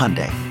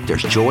 Hyundai,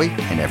 there's joy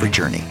in every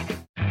journey.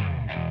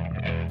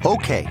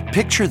 Okay,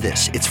 picture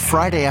this. It's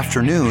Friday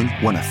afternoon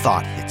when a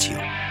thought hits you.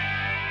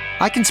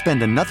 I can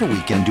spend another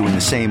weekend doing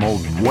the same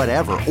old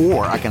whatever,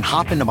 or I can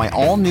hop into my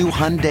all-new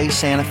Hyundai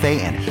Santa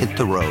Fe and hit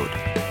the road.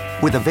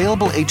 With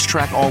available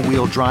H-Track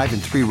all-wheel drive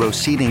and 3-row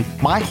seating,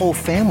 my whole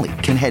family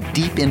can head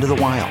deep into the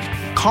wild.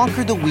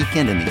 Conquer the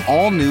weekend in the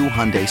all-new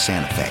Hyundai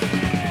Santa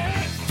Fe.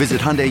 Visit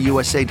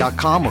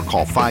HyundaiUSA.com or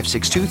call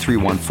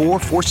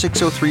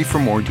 562-314-4603 for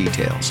more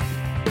details.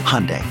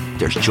 Hyundai,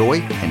 there's joy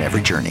in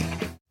every journey.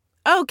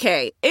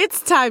 Okay,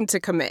 it's time to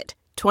commit.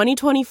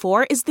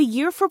 2024 is the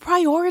year for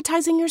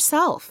prioritizing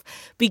yourself.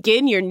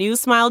 Begin your new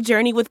smile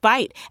journey with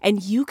Byte,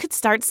 and you could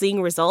start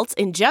seeing results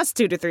in just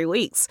 2 to 3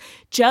 weeks.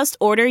 Just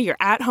order your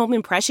at-home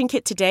impression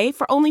kit today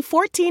for only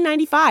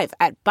 $14.95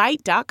 at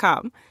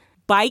Byte.com.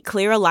 Byte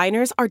Clear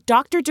Aligners are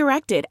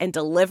doctor-directed and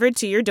delivered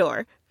to your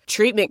door.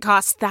 Treatment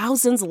costs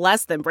thousands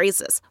less than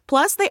braces.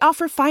 Plus, they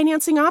offer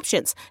financing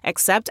options,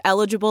 accept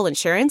eligible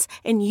insurance,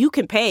 and you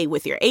can pay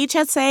with your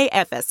HSA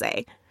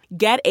FSA.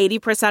 Get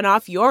 80%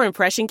 off your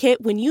impression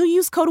kit when you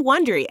use code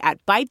WONDERY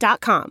at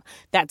Byte.com.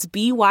 That's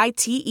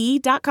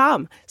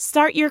BYTE.com.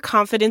 Start your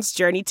confidence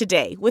journey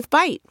today with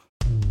Byte.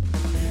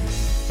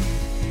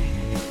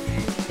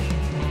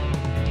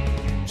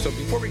 So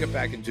before we get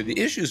back into the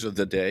issues of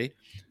the day,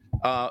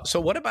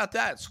 so what about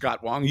that,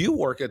 Scott Wong? You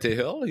work at the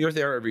Hill. You're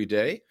there every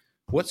day.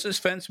 What's this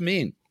fence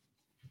mean?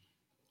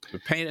 A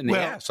pain in the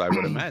ass, I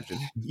would imagine.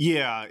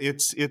 Yeah,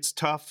 it's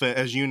tough,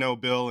 as you know,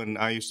 Bill, and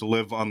I used to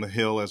live on the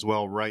Hill as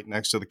well, right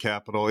next to the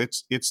Capitol.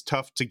 It's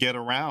tough to get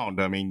around.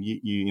 I mean,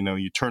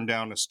 you turn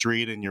down a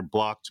street and you're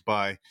blocked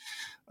by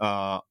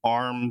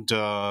armed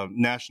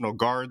National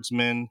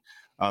Guardsmen.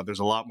 There's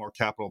a lot more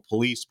Capitol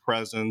Police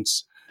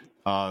presence.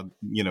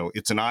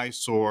 It's an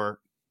eyesore.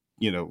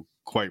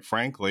 Quite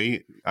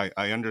frankly,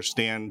 I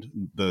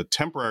understand the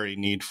temporary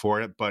need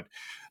for it, but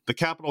the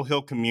Capitol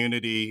Hill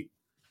community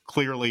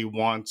clearly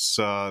wants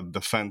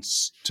the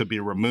fence to be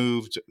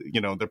removed.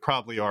 There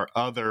probably are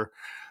other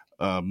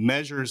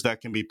measures that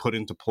can be put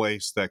into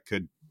place that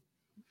could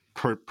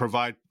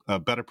provide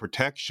better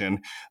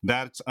protection.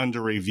 That's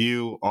under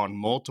review on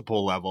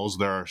multiple levels.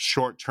 There are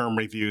short-term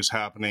reviews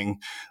happening,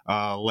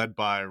 led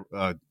by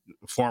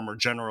former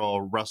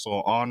General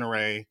Russell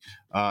Honore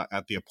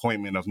at the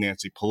appointment of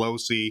Nancy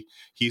Pelosi.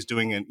 He's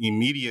doing an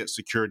immediate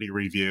security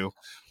review.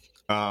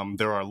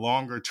 There are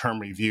longer-term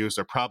reviews.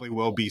 There probably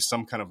will be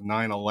some kind of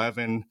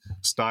 9/11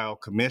 style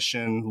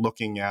commission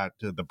looking at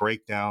the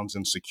breakdowns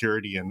in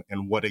security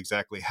and what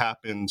exactly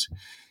happened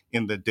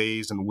in the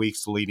days and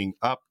weeks leading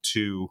up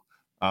to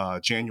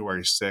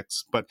January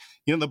 6th. But,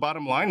 the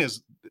bottom line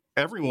is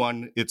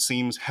everyone, it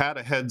seems, had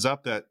a heads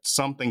up that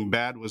something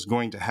bad was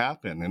going to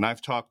happen. And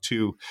I've talked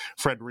to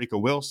Frederica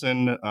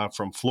Wilson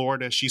from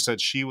Florida. She said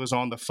she was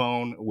on the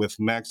phone with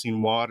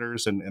Maxine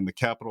Waters and the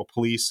Capitol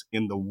Police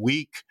in the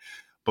week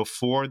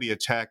before the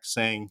attack,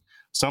 saying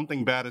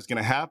something bad is going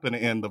to happen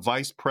and the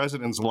vice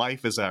president's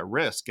life is at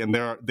risk. And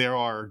there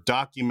are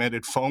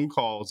documented phone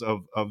calls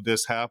of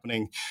this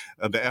happening.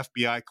 The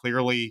FBI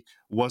clearly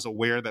was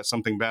aware that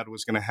something bad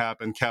was going to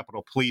happen.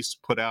 Capitol Police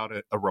put out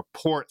a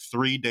report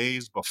 3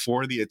 days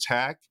before the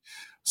attack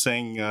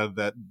saying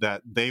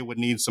that they would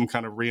need some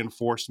kind of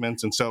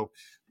reinforcements. And so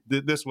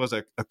this was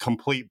a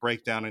complete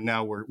breakdown. And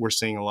now we're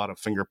seeing a lot of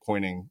finger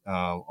pointing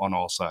on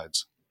all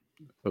sides.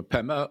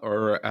 Pema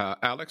or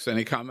Alex,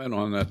 any comment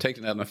on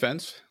taking that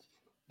offense?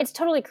 It's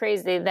totally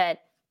crazy that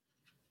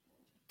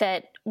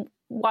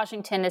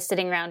Washington is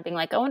sitting around being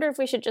like, I wonder if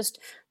we should just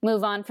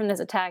move on from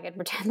this attack and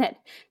pretend that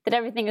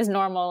everything is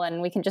normal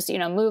and we can just,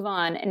 move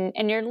on.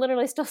 And you're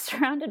literally still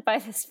surrounded by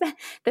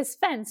this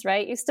fence,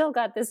 right? You still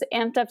got this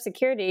amped up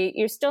security.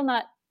 You're still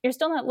not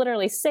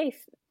literally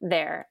safe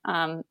there.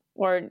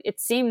 Or it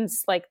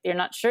seems like you're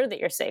not sure that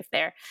you're safe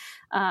there.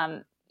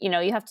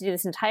 You have to do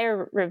this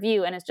entire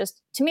review. And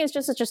to me, it's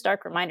just such a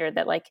stark reminder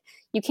that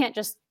you can't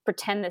just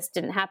pretend this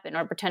didn't happen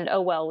or pretend, oh,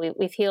 well,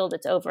 we've healed,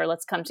 it's over,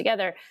 let's come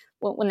together.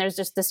 When there's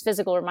just this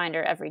physical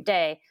reminder every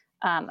day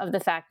of the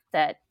fact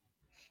that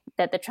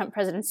the Trump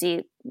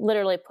presidency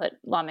literally put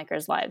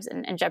lawmakers' lives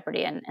in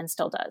jeopardy and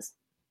still does.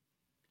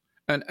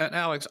 And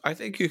Alex, I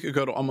think you could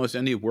go to almost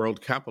any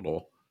world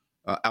capital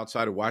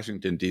outside of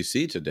Washington,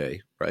 D.C.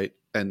 today, right?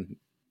 And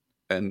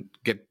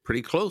get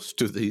pretty close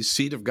to the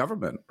seat of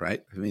government,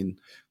 right? I mean,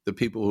 the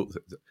people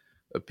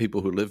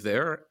who live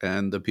there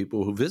and the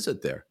people who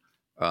visit there,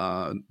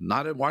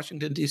 not in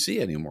Washington, D.C.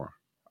 anymore.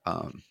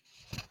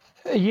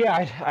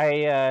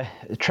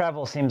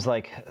 Travel seems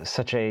like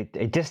such a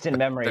distant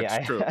memory.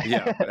 That's true.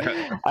 Yeah,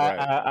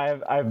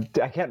 right.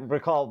 I can't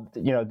recall,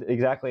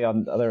 exactly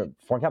on other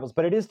foreign capitals,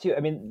 but it is too. I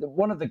mean,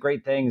 one of the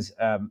great things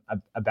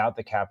about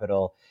the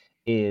Capitol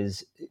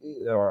is,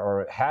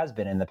 or has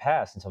been in the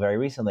past until very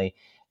recently,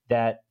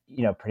 that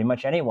pretty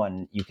much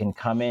anyone, you can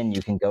come in,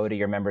 you can go to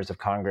your members of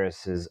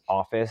Congress's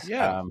office.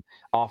 Yeah.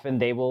 Often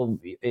they will,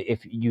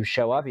 if you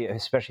show up,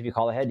 especially if you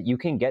call ahead, you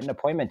can get an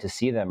appointment to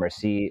see them or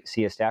see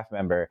a staff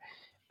member,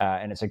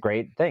 and it's a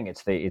great thing.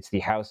 It's the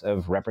House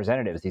of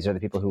Representatives. These are the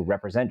people who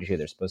represent you.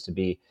 They're supposed to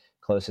be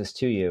closest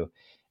to you,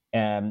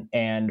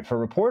 and for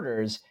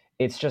reporters,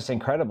 it's just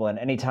incredible. And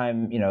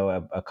anytime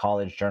a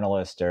college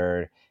journalist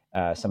or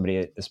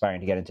somebody aspiring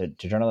to get into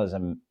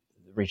journalism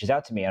reaches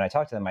out to me and I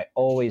talk to them, I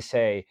always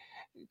say,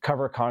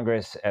 cover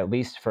Congress at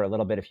least for a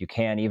little bit if you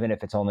can, even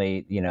if it's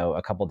only,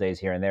 a couple days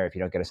here and there if you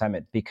don't get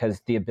assignment,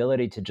 because the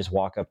ability to just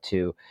walk up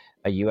to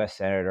a U.S.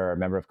 Senator or a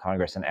member of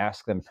Congress and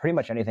ask them pretty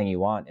much anything you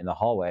want in the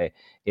hallway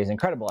is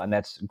incredible. And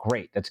that's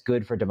great. That's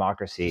good for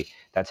democracy.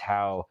 That's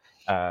how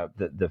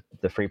the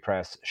free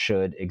press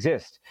should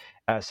exist.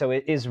 So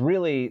it is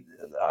really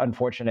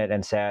unfortunate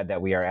and sad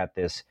that we are at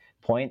this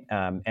point.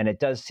 And it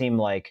does seem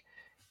like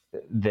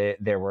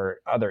there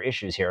were other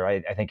issues here.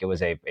 I think it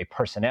was a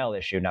personnel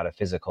issue, not a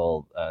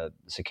physical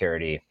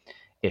security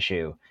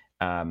issue.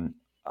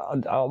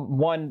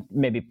 One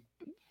maybe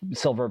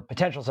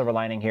potential silver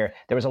lining here.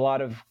 There was a lot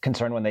of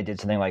concern when they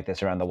did something like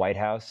this around the White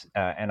House,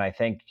 and I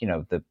think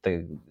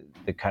the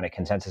kind of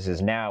consensus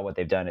is now what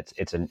they've done.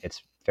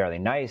 It's fairly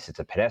nice. It's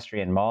a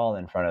pedestrian mall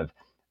in front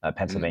of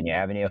Pennsylvania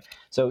Avenue.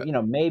 So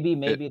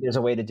maybe there's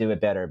a way to do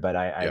it better, but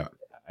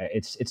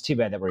it's too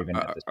bad that we're even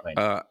at this point.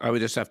 I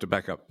would just have to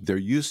back up. There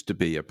used to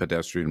be a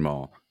pedestrian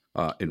mall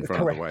in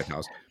front of the White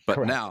House,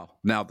 but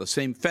now the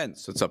same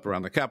fence that's up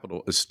around the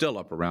Capitol is still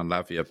up around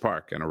Lafayette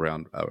Park and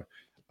around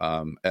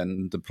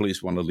And the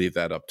police want to leave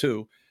that up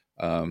too.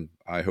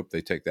 I hope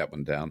they take that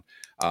one down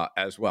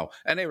as well.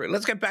 Anyway,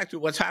 let's get back to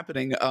what's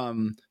happening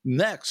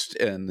next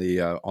in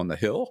on the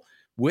Hill,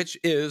 which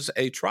is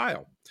a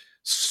trial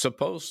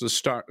scheduled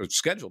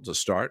to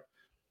start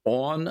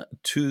on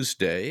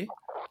Tuesday.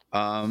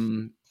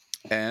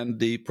 And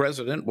the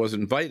president was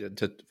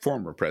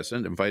former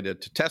president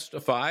invited to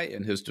testify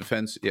in his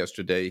defense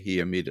yesterday. He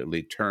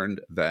immediately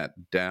turned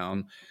that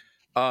down.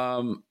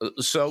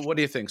 So what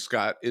do you think,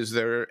 Scott? Is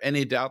there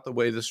any doubt the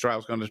way this trial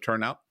is going to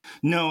turn out?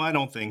 No, I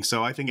don't think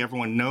so. I think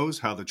everyone knows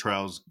how the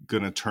trial's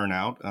going to turn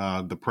out.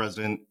 The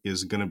president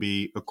is going to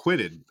be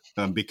acquitted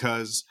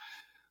because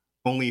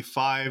only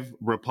 5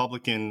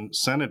 Republican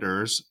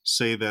senators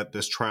say that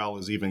this trial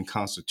is even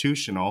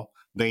constitutional.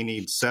 They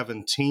need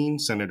 17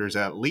 senators,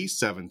 at least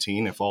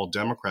 17, if all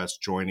Democrats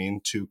join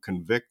in, to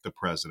convict the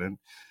president.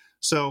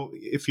 So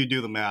if you do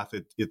the math,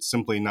 it's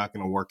simply not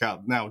going to work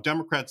out. Now,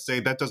 Democrats say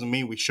that doesn't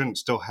mean we shouldn't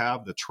still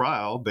have the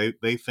trial.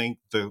 They think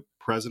the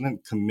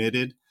president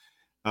committed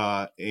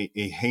a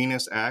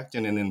heinous act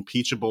and an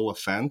impeachable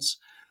offense.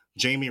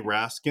 Jamie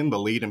Raskin, the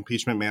lead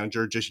impeachment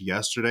manager, just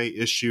yesterday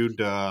issued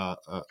a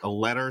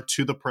letter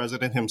to the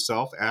president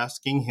himself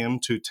asking him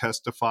to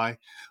testify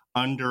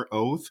under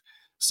oath,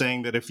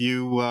 saying that if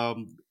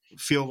you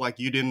feel like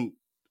you didn't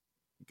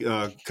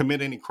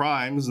commit any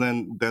crimes,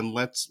 then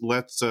let's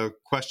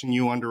question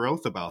you under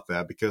oath about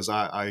that, because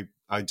I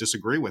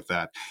disagree with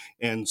that.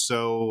 And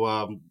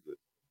so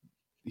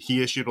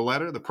he issued a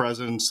letter. The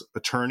president's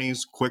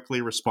attorneys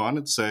quickly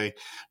responded, say,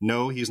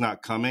 no, he's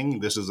not coming.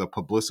 This is a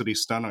publicity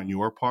stunt on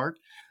your part.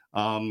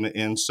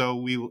 And so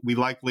we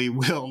likely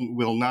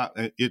will not.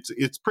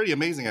 It's pretty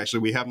amazing, actually.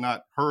 We have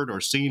not heard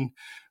or seen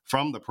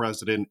from the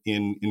president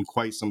in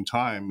quite some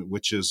time,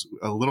 which is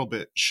a little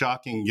bit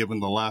shocking given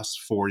the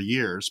last 4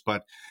 years.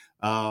 But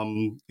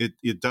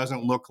it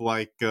doesn't look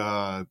like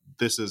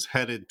this is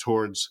headed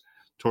towards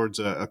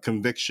a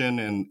conviction.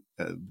 And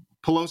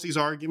Pelosi's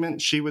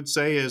argument, she would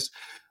say, is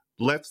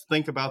let's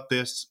think about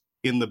this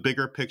in the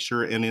bigger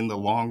picture and in the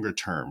longer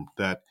term,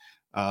 that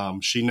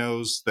she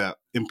knows that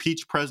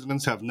impeached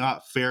presidents have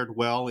not fared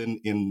well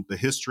in the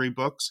history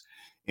books.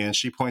 And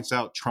she points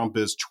out Trump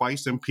is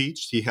twice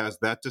impeached. He has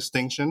that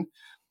distinction.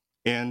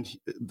 And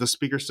the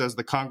speaker says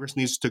the Congress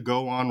needs to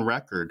go on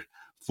record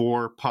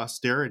for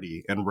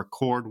posterity and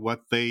record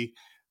what they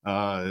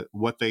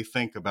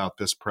think about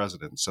this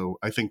president. So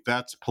I think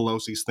that's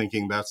Pelosi's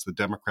thinking. That's the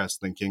Democrats'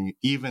 thinking,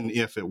 even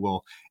if it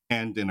will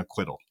end in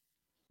acquittal.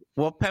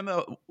 Well,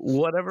 Pema,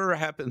 whatever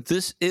happens,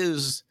 this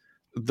is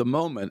the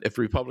moment, if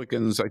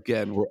Republicans,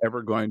 again, were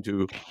ever going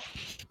to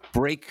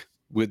break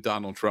with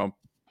Donald Trump,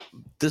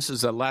 this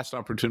is the last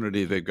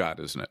opportunity they've got,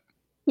 isn't it?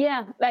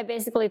 Yeah, I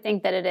basically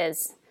think that it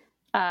is.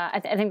 I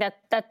think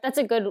that's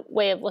a good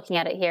way of looking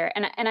at it here.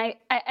 And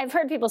I've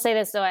heard people say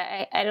this, so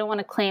I don't want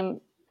to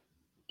claim,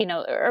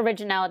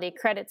 originality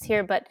credits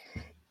here, but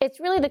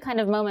it's really the kind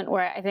of moment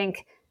where I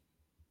think,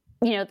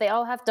 they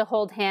all have to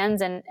hold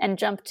hands and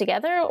jump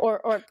together,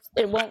 or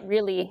it won't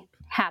really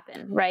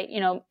happen, right?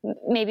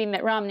 Maybe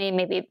Mitt Romney,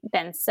 maybe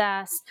Ben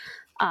Sass,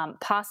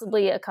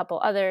 possibly a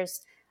couple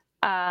others,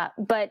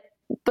 but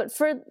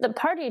for the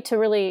party to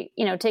really,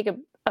 take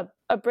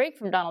a break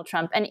from Donald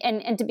Trump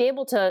and to be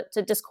able to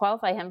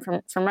disqualify him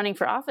from running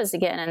for office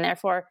again, and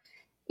therefore,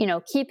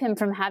 keep him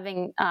from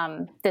having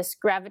this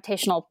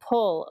gravitational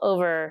pull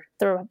over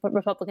the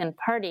Republican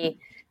Party,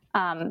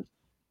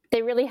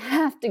 they really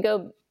have to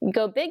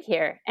go big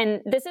here.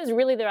 And this is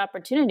really their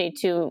opportunity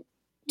to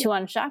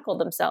unshackle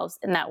themselves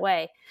in that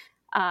way.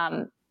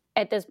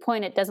 At this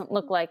point, it doesn't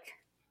look like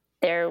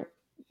they're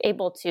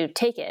able to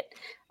take it.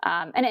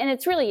 And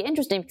it's really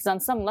interesting because on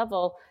some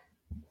level,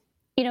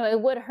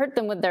 it would hurt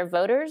them with their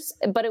voters,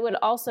 but it would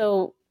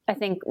also, I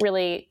think,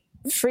 really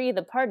free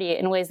the party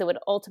in ways that would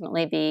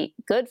ultimately be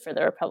good for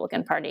the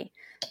Republican Party,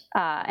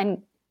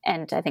 and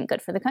I think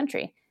good for the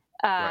country.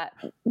 Right.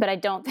 But I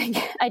don't think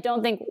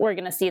we're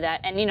going to see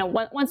that. And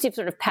once you've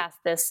sort of passed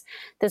this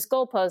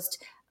goalpost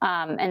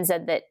and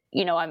said that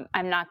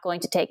I'm not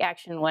going to take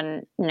action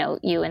when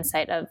you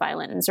incite a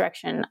violent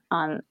insurrection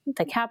on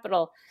the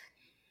Capitol,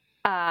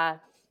 I'm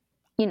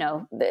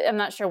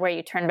not sure where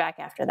you turn back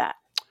after that.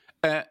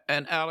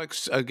 And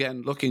Alex,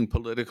 again, looking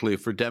politically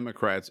for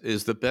Democrats,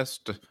 is the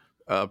best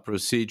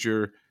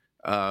procedure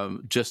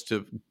just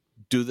to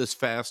do this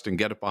fast and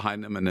get it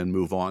behind them and then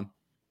move on?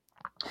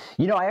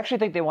 I actually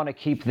think they want to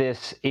keep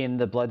this in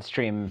the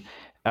bloodstream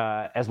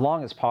as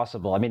long as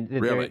possible. I mean,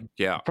 really,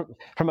 yeah.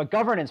 From a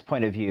governance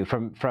point of view,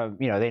 from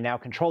they now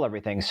control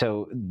everything,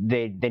 so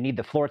they need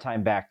the floor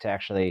time back to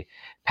actually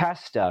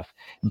pass stuff.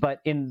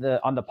 But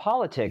on the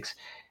politics,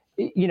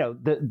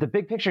 the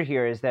big picture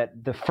here is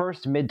that the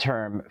first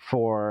midterm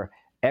for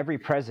every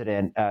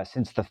president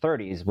since the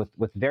 30s,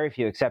 with very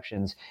few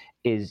exceptions,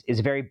 is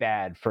very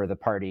bad for the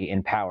party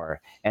in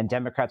power. And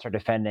Democrats are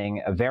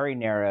defending a very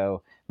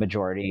narrow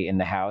majority in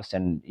the House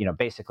and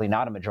basically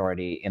not a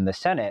majority in the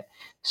Senate.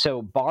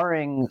 So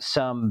barring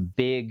some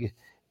big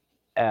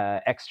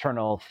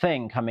external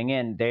thing coming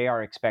in, they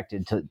are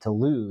expected to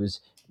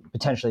lose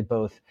potentially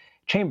both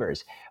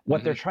chambers.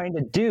 What they're trying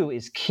to do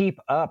is keep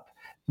up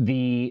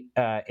the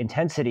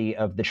intensity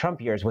of the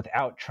Trump years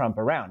without Trump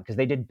around, because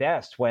they did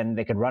best when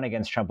they could run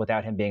against Trump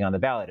without him being on the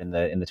ballot in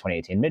the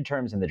 2018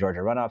 midterms and the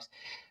Georgia runoffs.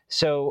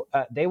 So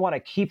they want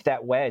to keep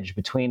that wedge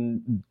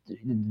between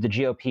the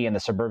GOP and the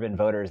suburban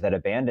voters that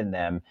abandoned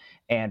them,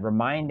 and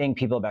reminding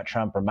people about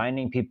Trump,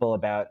 reminding people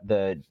about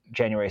the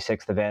January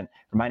 6th event,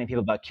 reminding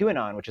people about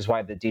QAnon, which is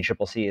why the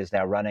DCCC is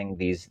now running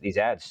these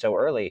ads so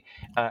early.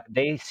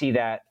 They see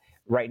that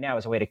right now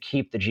as a way to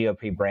keep the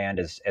GOP brand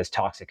as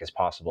toxic as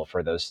possible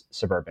for those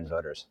suburban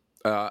voters.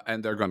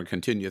 And they're going to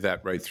continue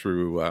that right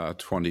through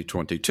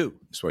 2022,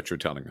 is what you're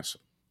telling us.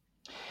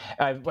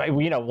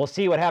 We'll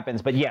see what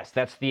happens, but yes,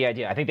 that's the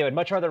idea. I think they would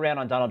much rather ran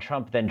on Donald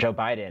Trump than Joe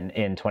Biden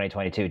in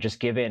 2022, just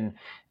given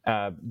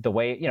the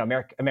way,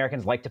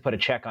 Americans like to put a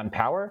check on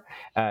power.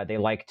 They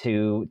like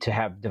to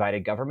have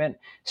divided government.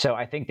 So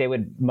I think they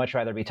would much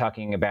rather be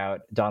talking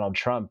about Donald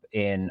Trump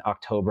in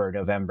October,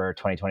 November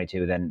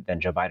 2022 than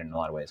Joe Biden in a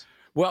lot of ways.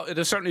 Well, it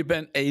has certainly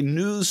been a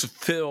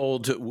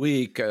news-filled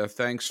week.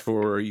 Thanks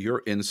for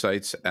your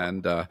insights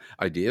and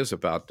ideas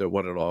about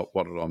what it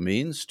all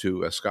means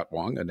to Scott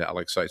Wong and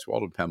Alex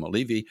Seiswald and Pamela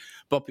Levy.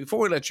 But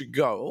before we let you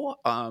go,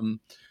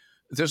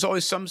 there's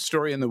always some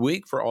story in the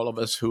week for all of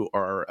us who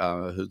are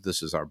who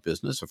this is our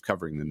business of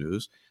covering the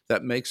news,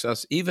 that makes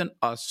us, even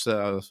us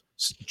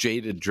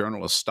jaded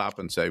journalists, stop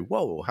and say,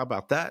 "Whoa, how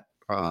about that?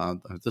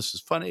 This is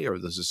funny, or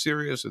this is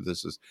serious, or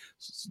this is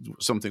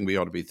something we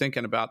ought to be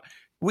thinking about."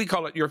 We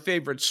call it your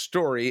favorite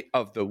story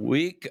of the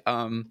week.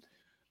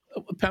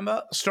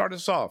 Pema, start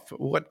us off.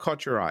 What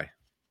caught your eye?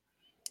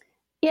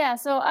 Yeah,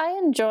 so I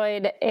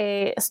enjoyed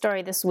a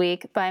story this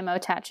week by Mo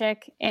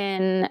Tachik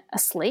in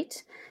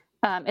Slate.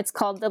 It's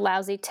called "The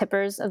Lousy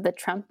Tippers of the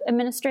Trump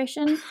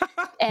Administration."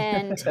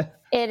 And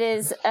it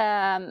is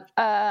a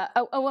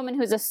woman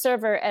who's a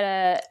server at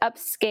an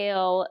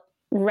upscale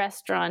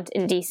restaurant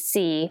in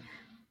D.C.,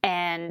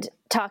 and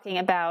talking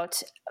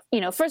about,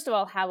 first of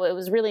all, how it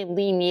was really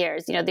lean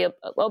years. The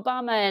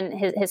Obama and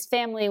his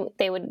family,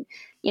 they would,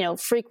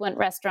 frequent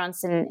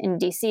restaurants in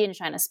D.C. and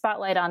shine a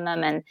spotlight on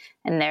them, and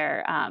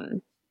their,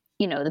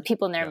 the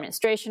people in their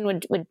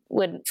administration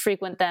would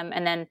frequent them.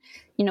 And then,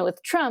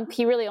 with Trump,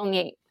 he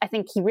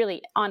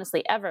really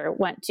honestly ever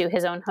went to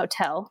his own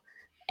hotel,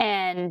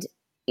 and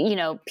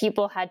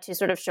people had to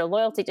sort of show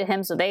loyalty to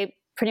him, so they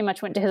pretty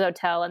much went to his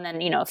hotel, and then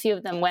a few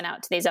of them went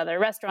out to these other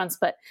restaurants.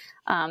 But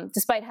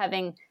despite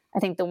having, I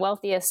think, the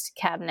wealthiest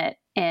cabinet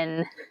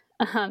in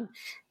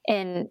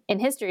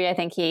history, I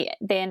think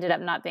they ended up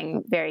not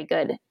being very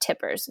good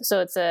tippers. So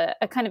it's a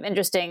kind of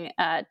interesting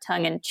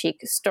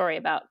tongue-in-cheek story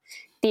about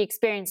the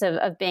experience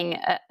of being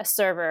a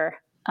server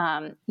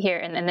here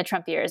in the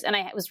Trump years. And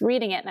I was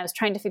reading it, and I was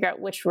trying to figure out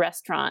which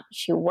restaurant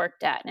she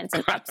worked at, and it's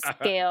an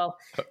upscale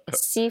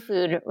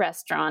seafood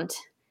restaurant.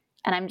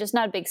 And I'm just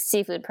not a big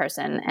seafood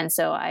person, and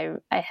so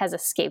it has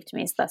escaped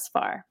me thus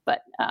far. But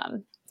I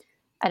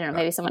don't know,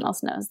 maybe someone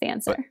else knows the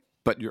answer.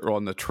 But you're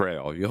on the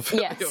trail.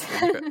 Yes.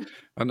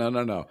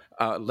 No.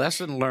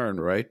 Lesson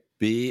learned, right?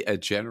 Be a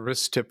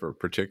generous tipper,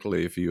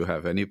 particularly if you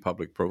have any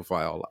public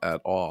profile at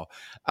all.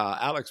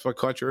 Alex, what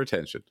caught your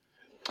attention?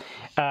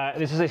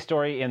 This is a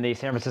story in the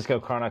San Francisco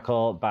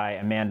Chronicle by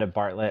Amanda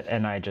Bartlett,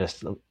 and I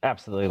just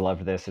absolutely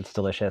loved this. It's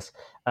delicious.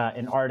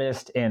 An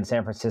artist in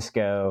San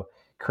Francisco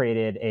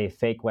created a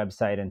fake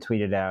website and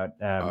tweeted out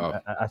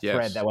a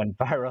thread that went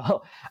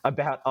viral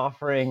about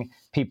offering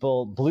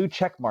people blue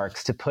check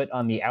marks to put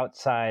on the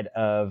outside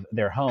of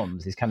their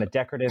homes, these kind of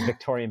decorative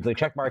Victorian blue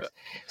check marks,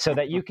 so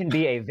that you can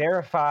be a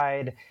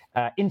verified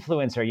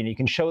influencer. You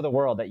can show the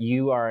world that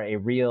you are a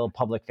real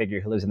public figure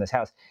who lives in this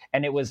house.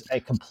 And it was a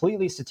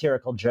completely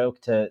satirical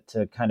joke to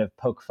kind of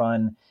poke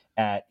fun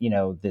at,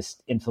 this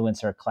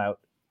influencer clout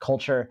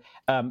culture.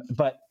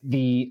 But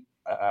the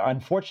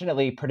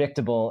unfortunately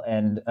predictable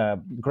and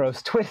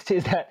gross twist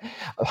is that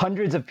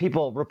hundreds of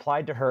people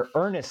replied to her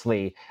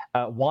earnestly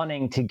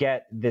wanting to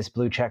get this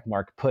blue check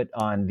mark put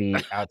on the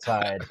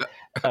outside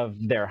of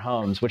their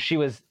homes, which she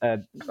was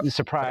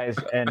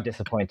surprised and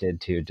disappointed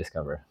to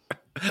discover.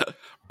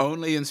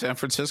 Only in San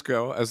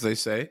Francisco, as they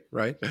say,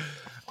 right?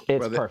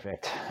 It's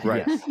perfect.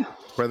 Right. Yes.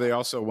 Where they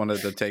also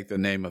wanted to take the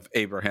name of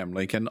Abraham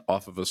Lincoln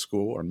off of a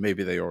school, or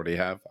maybe they already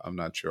have. I'm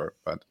not sure,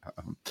 but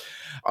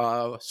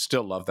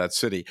still love that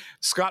city.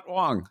 Scott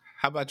Wong,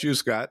 how about you,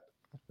 Scott?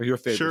 Your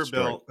favorite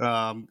story?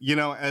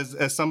 Bill.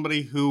 As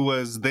somebody who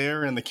was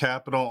there in the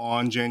Capitol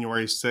on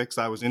January 6th,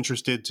 I was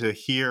interested to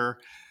hear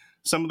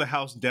some of the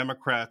House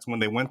Democrats when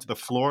they went to the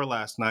floor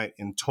last night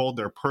and told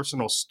their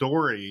personal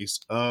stories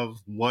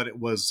of what it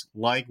was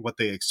like, what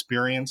they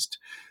experienced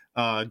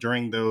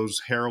during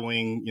those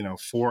harrowing,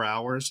 4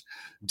 hours.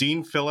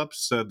 Dean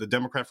Phillips, the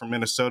Democrat from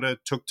Minnesota,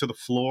 took to the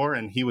floor,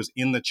 and he was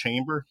in the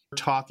chamber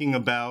talking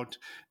about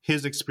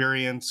his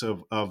experience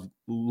of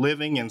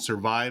living and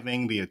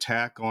surviving the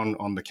attack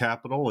on the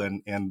Capitol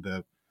and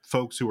the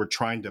folks who were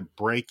trying to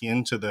break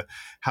into the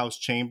House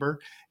chamber.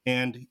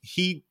 And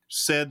he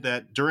said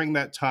that during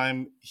that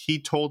time, he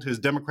told his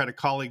Democratic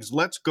colleagues,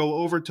 let's go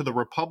over to the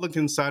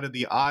Republican side of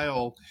the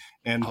aisle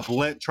and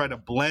try to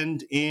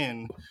blend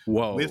in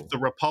with the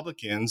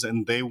Republicans,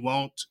 and they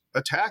won't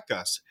attack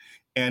us.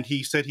 And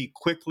he said he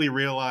quickly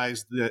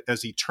realized that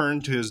as he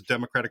turned to his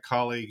Democratic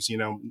colleagues,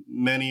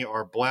 many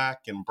are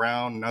Black and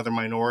brown and other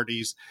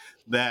minorities,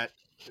 that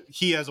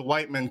he as a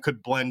white man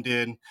could blend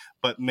in,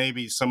 but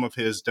maybe some of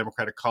his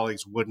Democratic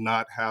colleagues would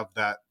not have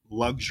that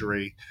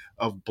luxury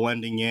of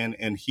blending in.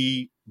 And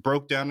he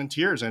broke down in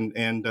tears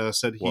and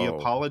said he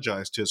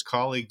apologized to his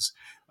colleagues,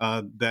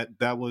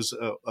 that was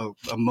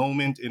a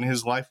moment in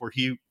his life where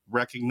he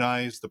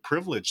recognized the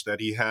privilege that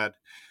he had,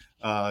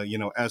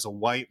 as a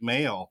white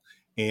male.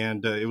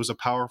 And it was a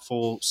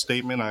powerful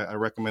statement. I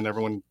recommend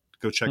everyone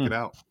go check it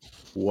out.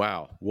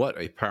 Wow, what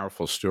a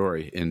powerful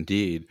story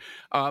indeed.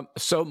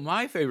 So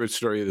my favorite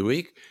story of the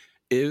week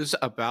is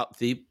about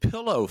the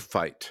pillow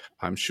fight.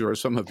 I'm sure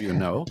some of you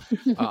know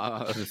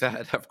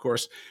that, of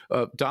course,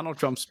 Donald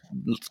Trump's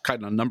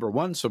kind of number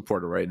one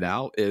supporter right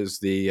now is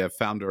the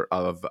founder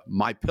of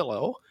My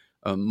Pillow,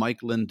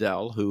 Mike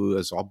Lindell, who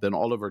has been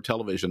all over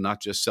television,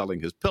 not just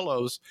selling his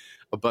pillows,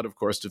 but, of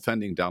course,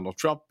 defending Donald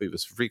Trump. He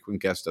was a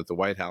frequent guest at the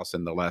White House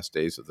in the last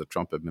days of the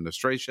Trump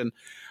administration.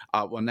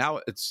 Well, now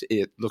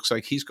it looks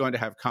like he's going to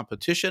have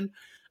competition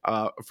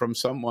from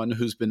someone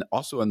who's been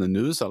also in the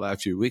news the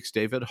last few weeks,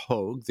 David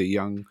Hogue, the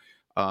young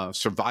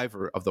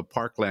survivor of the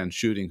Parkland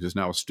shooting, who's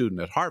now a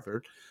student at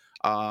Harvard,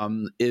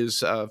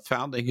 is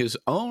founding his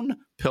own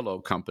pillow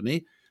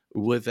company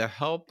with the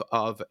help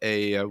of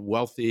a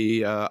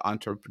wealthy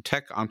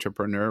tech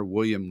entrepreneur,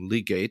 William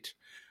Legate.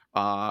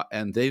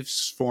 And they've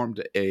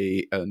formed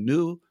a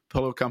new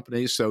pillow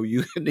company, so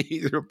you can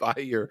either buy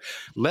your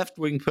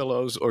left-wing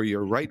pillows or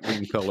your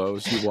right-wing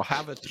pillows. You will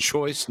have a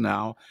choice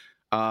now.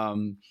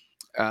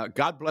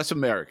 God bless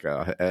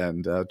America.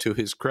 And to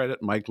his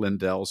credit, Mike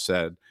Lindell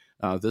said,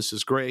 this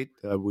is great.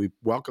 We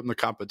welcome the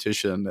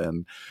competition,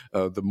 and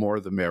the more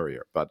the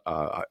merrier. But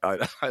I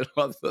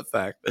love the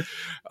fact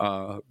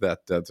that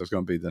there's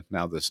going to be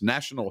now this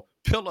national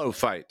pillow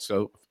fight.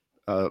 So,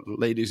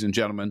 ladies and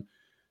gentlemen,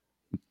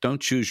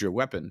 don't choose your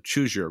weapon,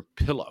 choose your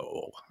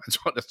pillow. That's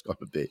what it's going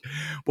to be.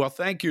 Well,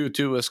 thank you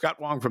to Scott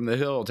Wong from The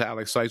Hill, to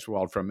Alex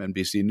Seiswald from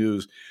NBC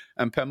News,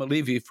 and Pema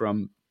Levy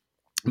from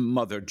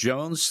Mother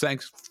Jones.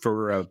 Thanks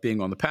for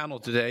being on the panel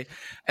today.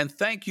 And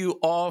thank you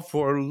all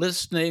for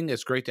listening.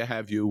 It's great to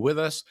have you with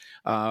us.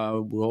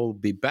 We'll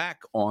be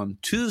back on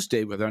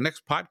Tuesday with our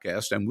next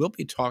podcast, and we'll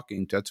be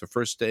talking, that's the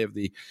first day of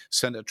the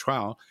Senate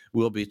trial,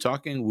 we'll be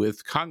talking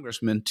with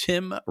Congressman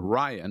Tim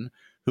Ryan,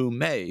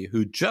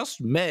 who just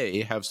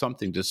may have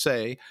something to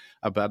say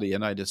about a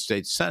United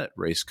States Senate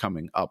race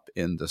coming up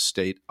in the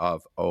state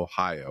of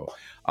Ohio.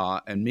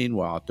 And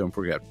meanwhile, don't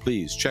forget,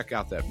 please check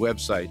out that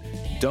website,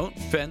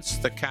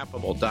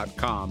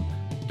 don'tfencethecapital.com,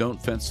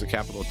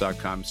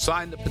 don'tfencethecapital.com.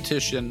 Sign the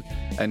petition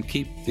and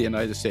keep the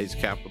United States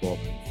Capitol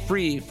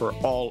free for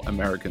all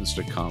Americans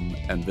to come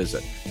and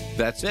visit.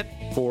 That's it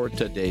for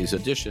today's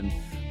edition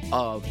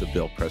of the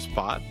Bill Press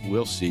Pod.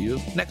 We'll see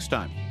you next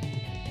time.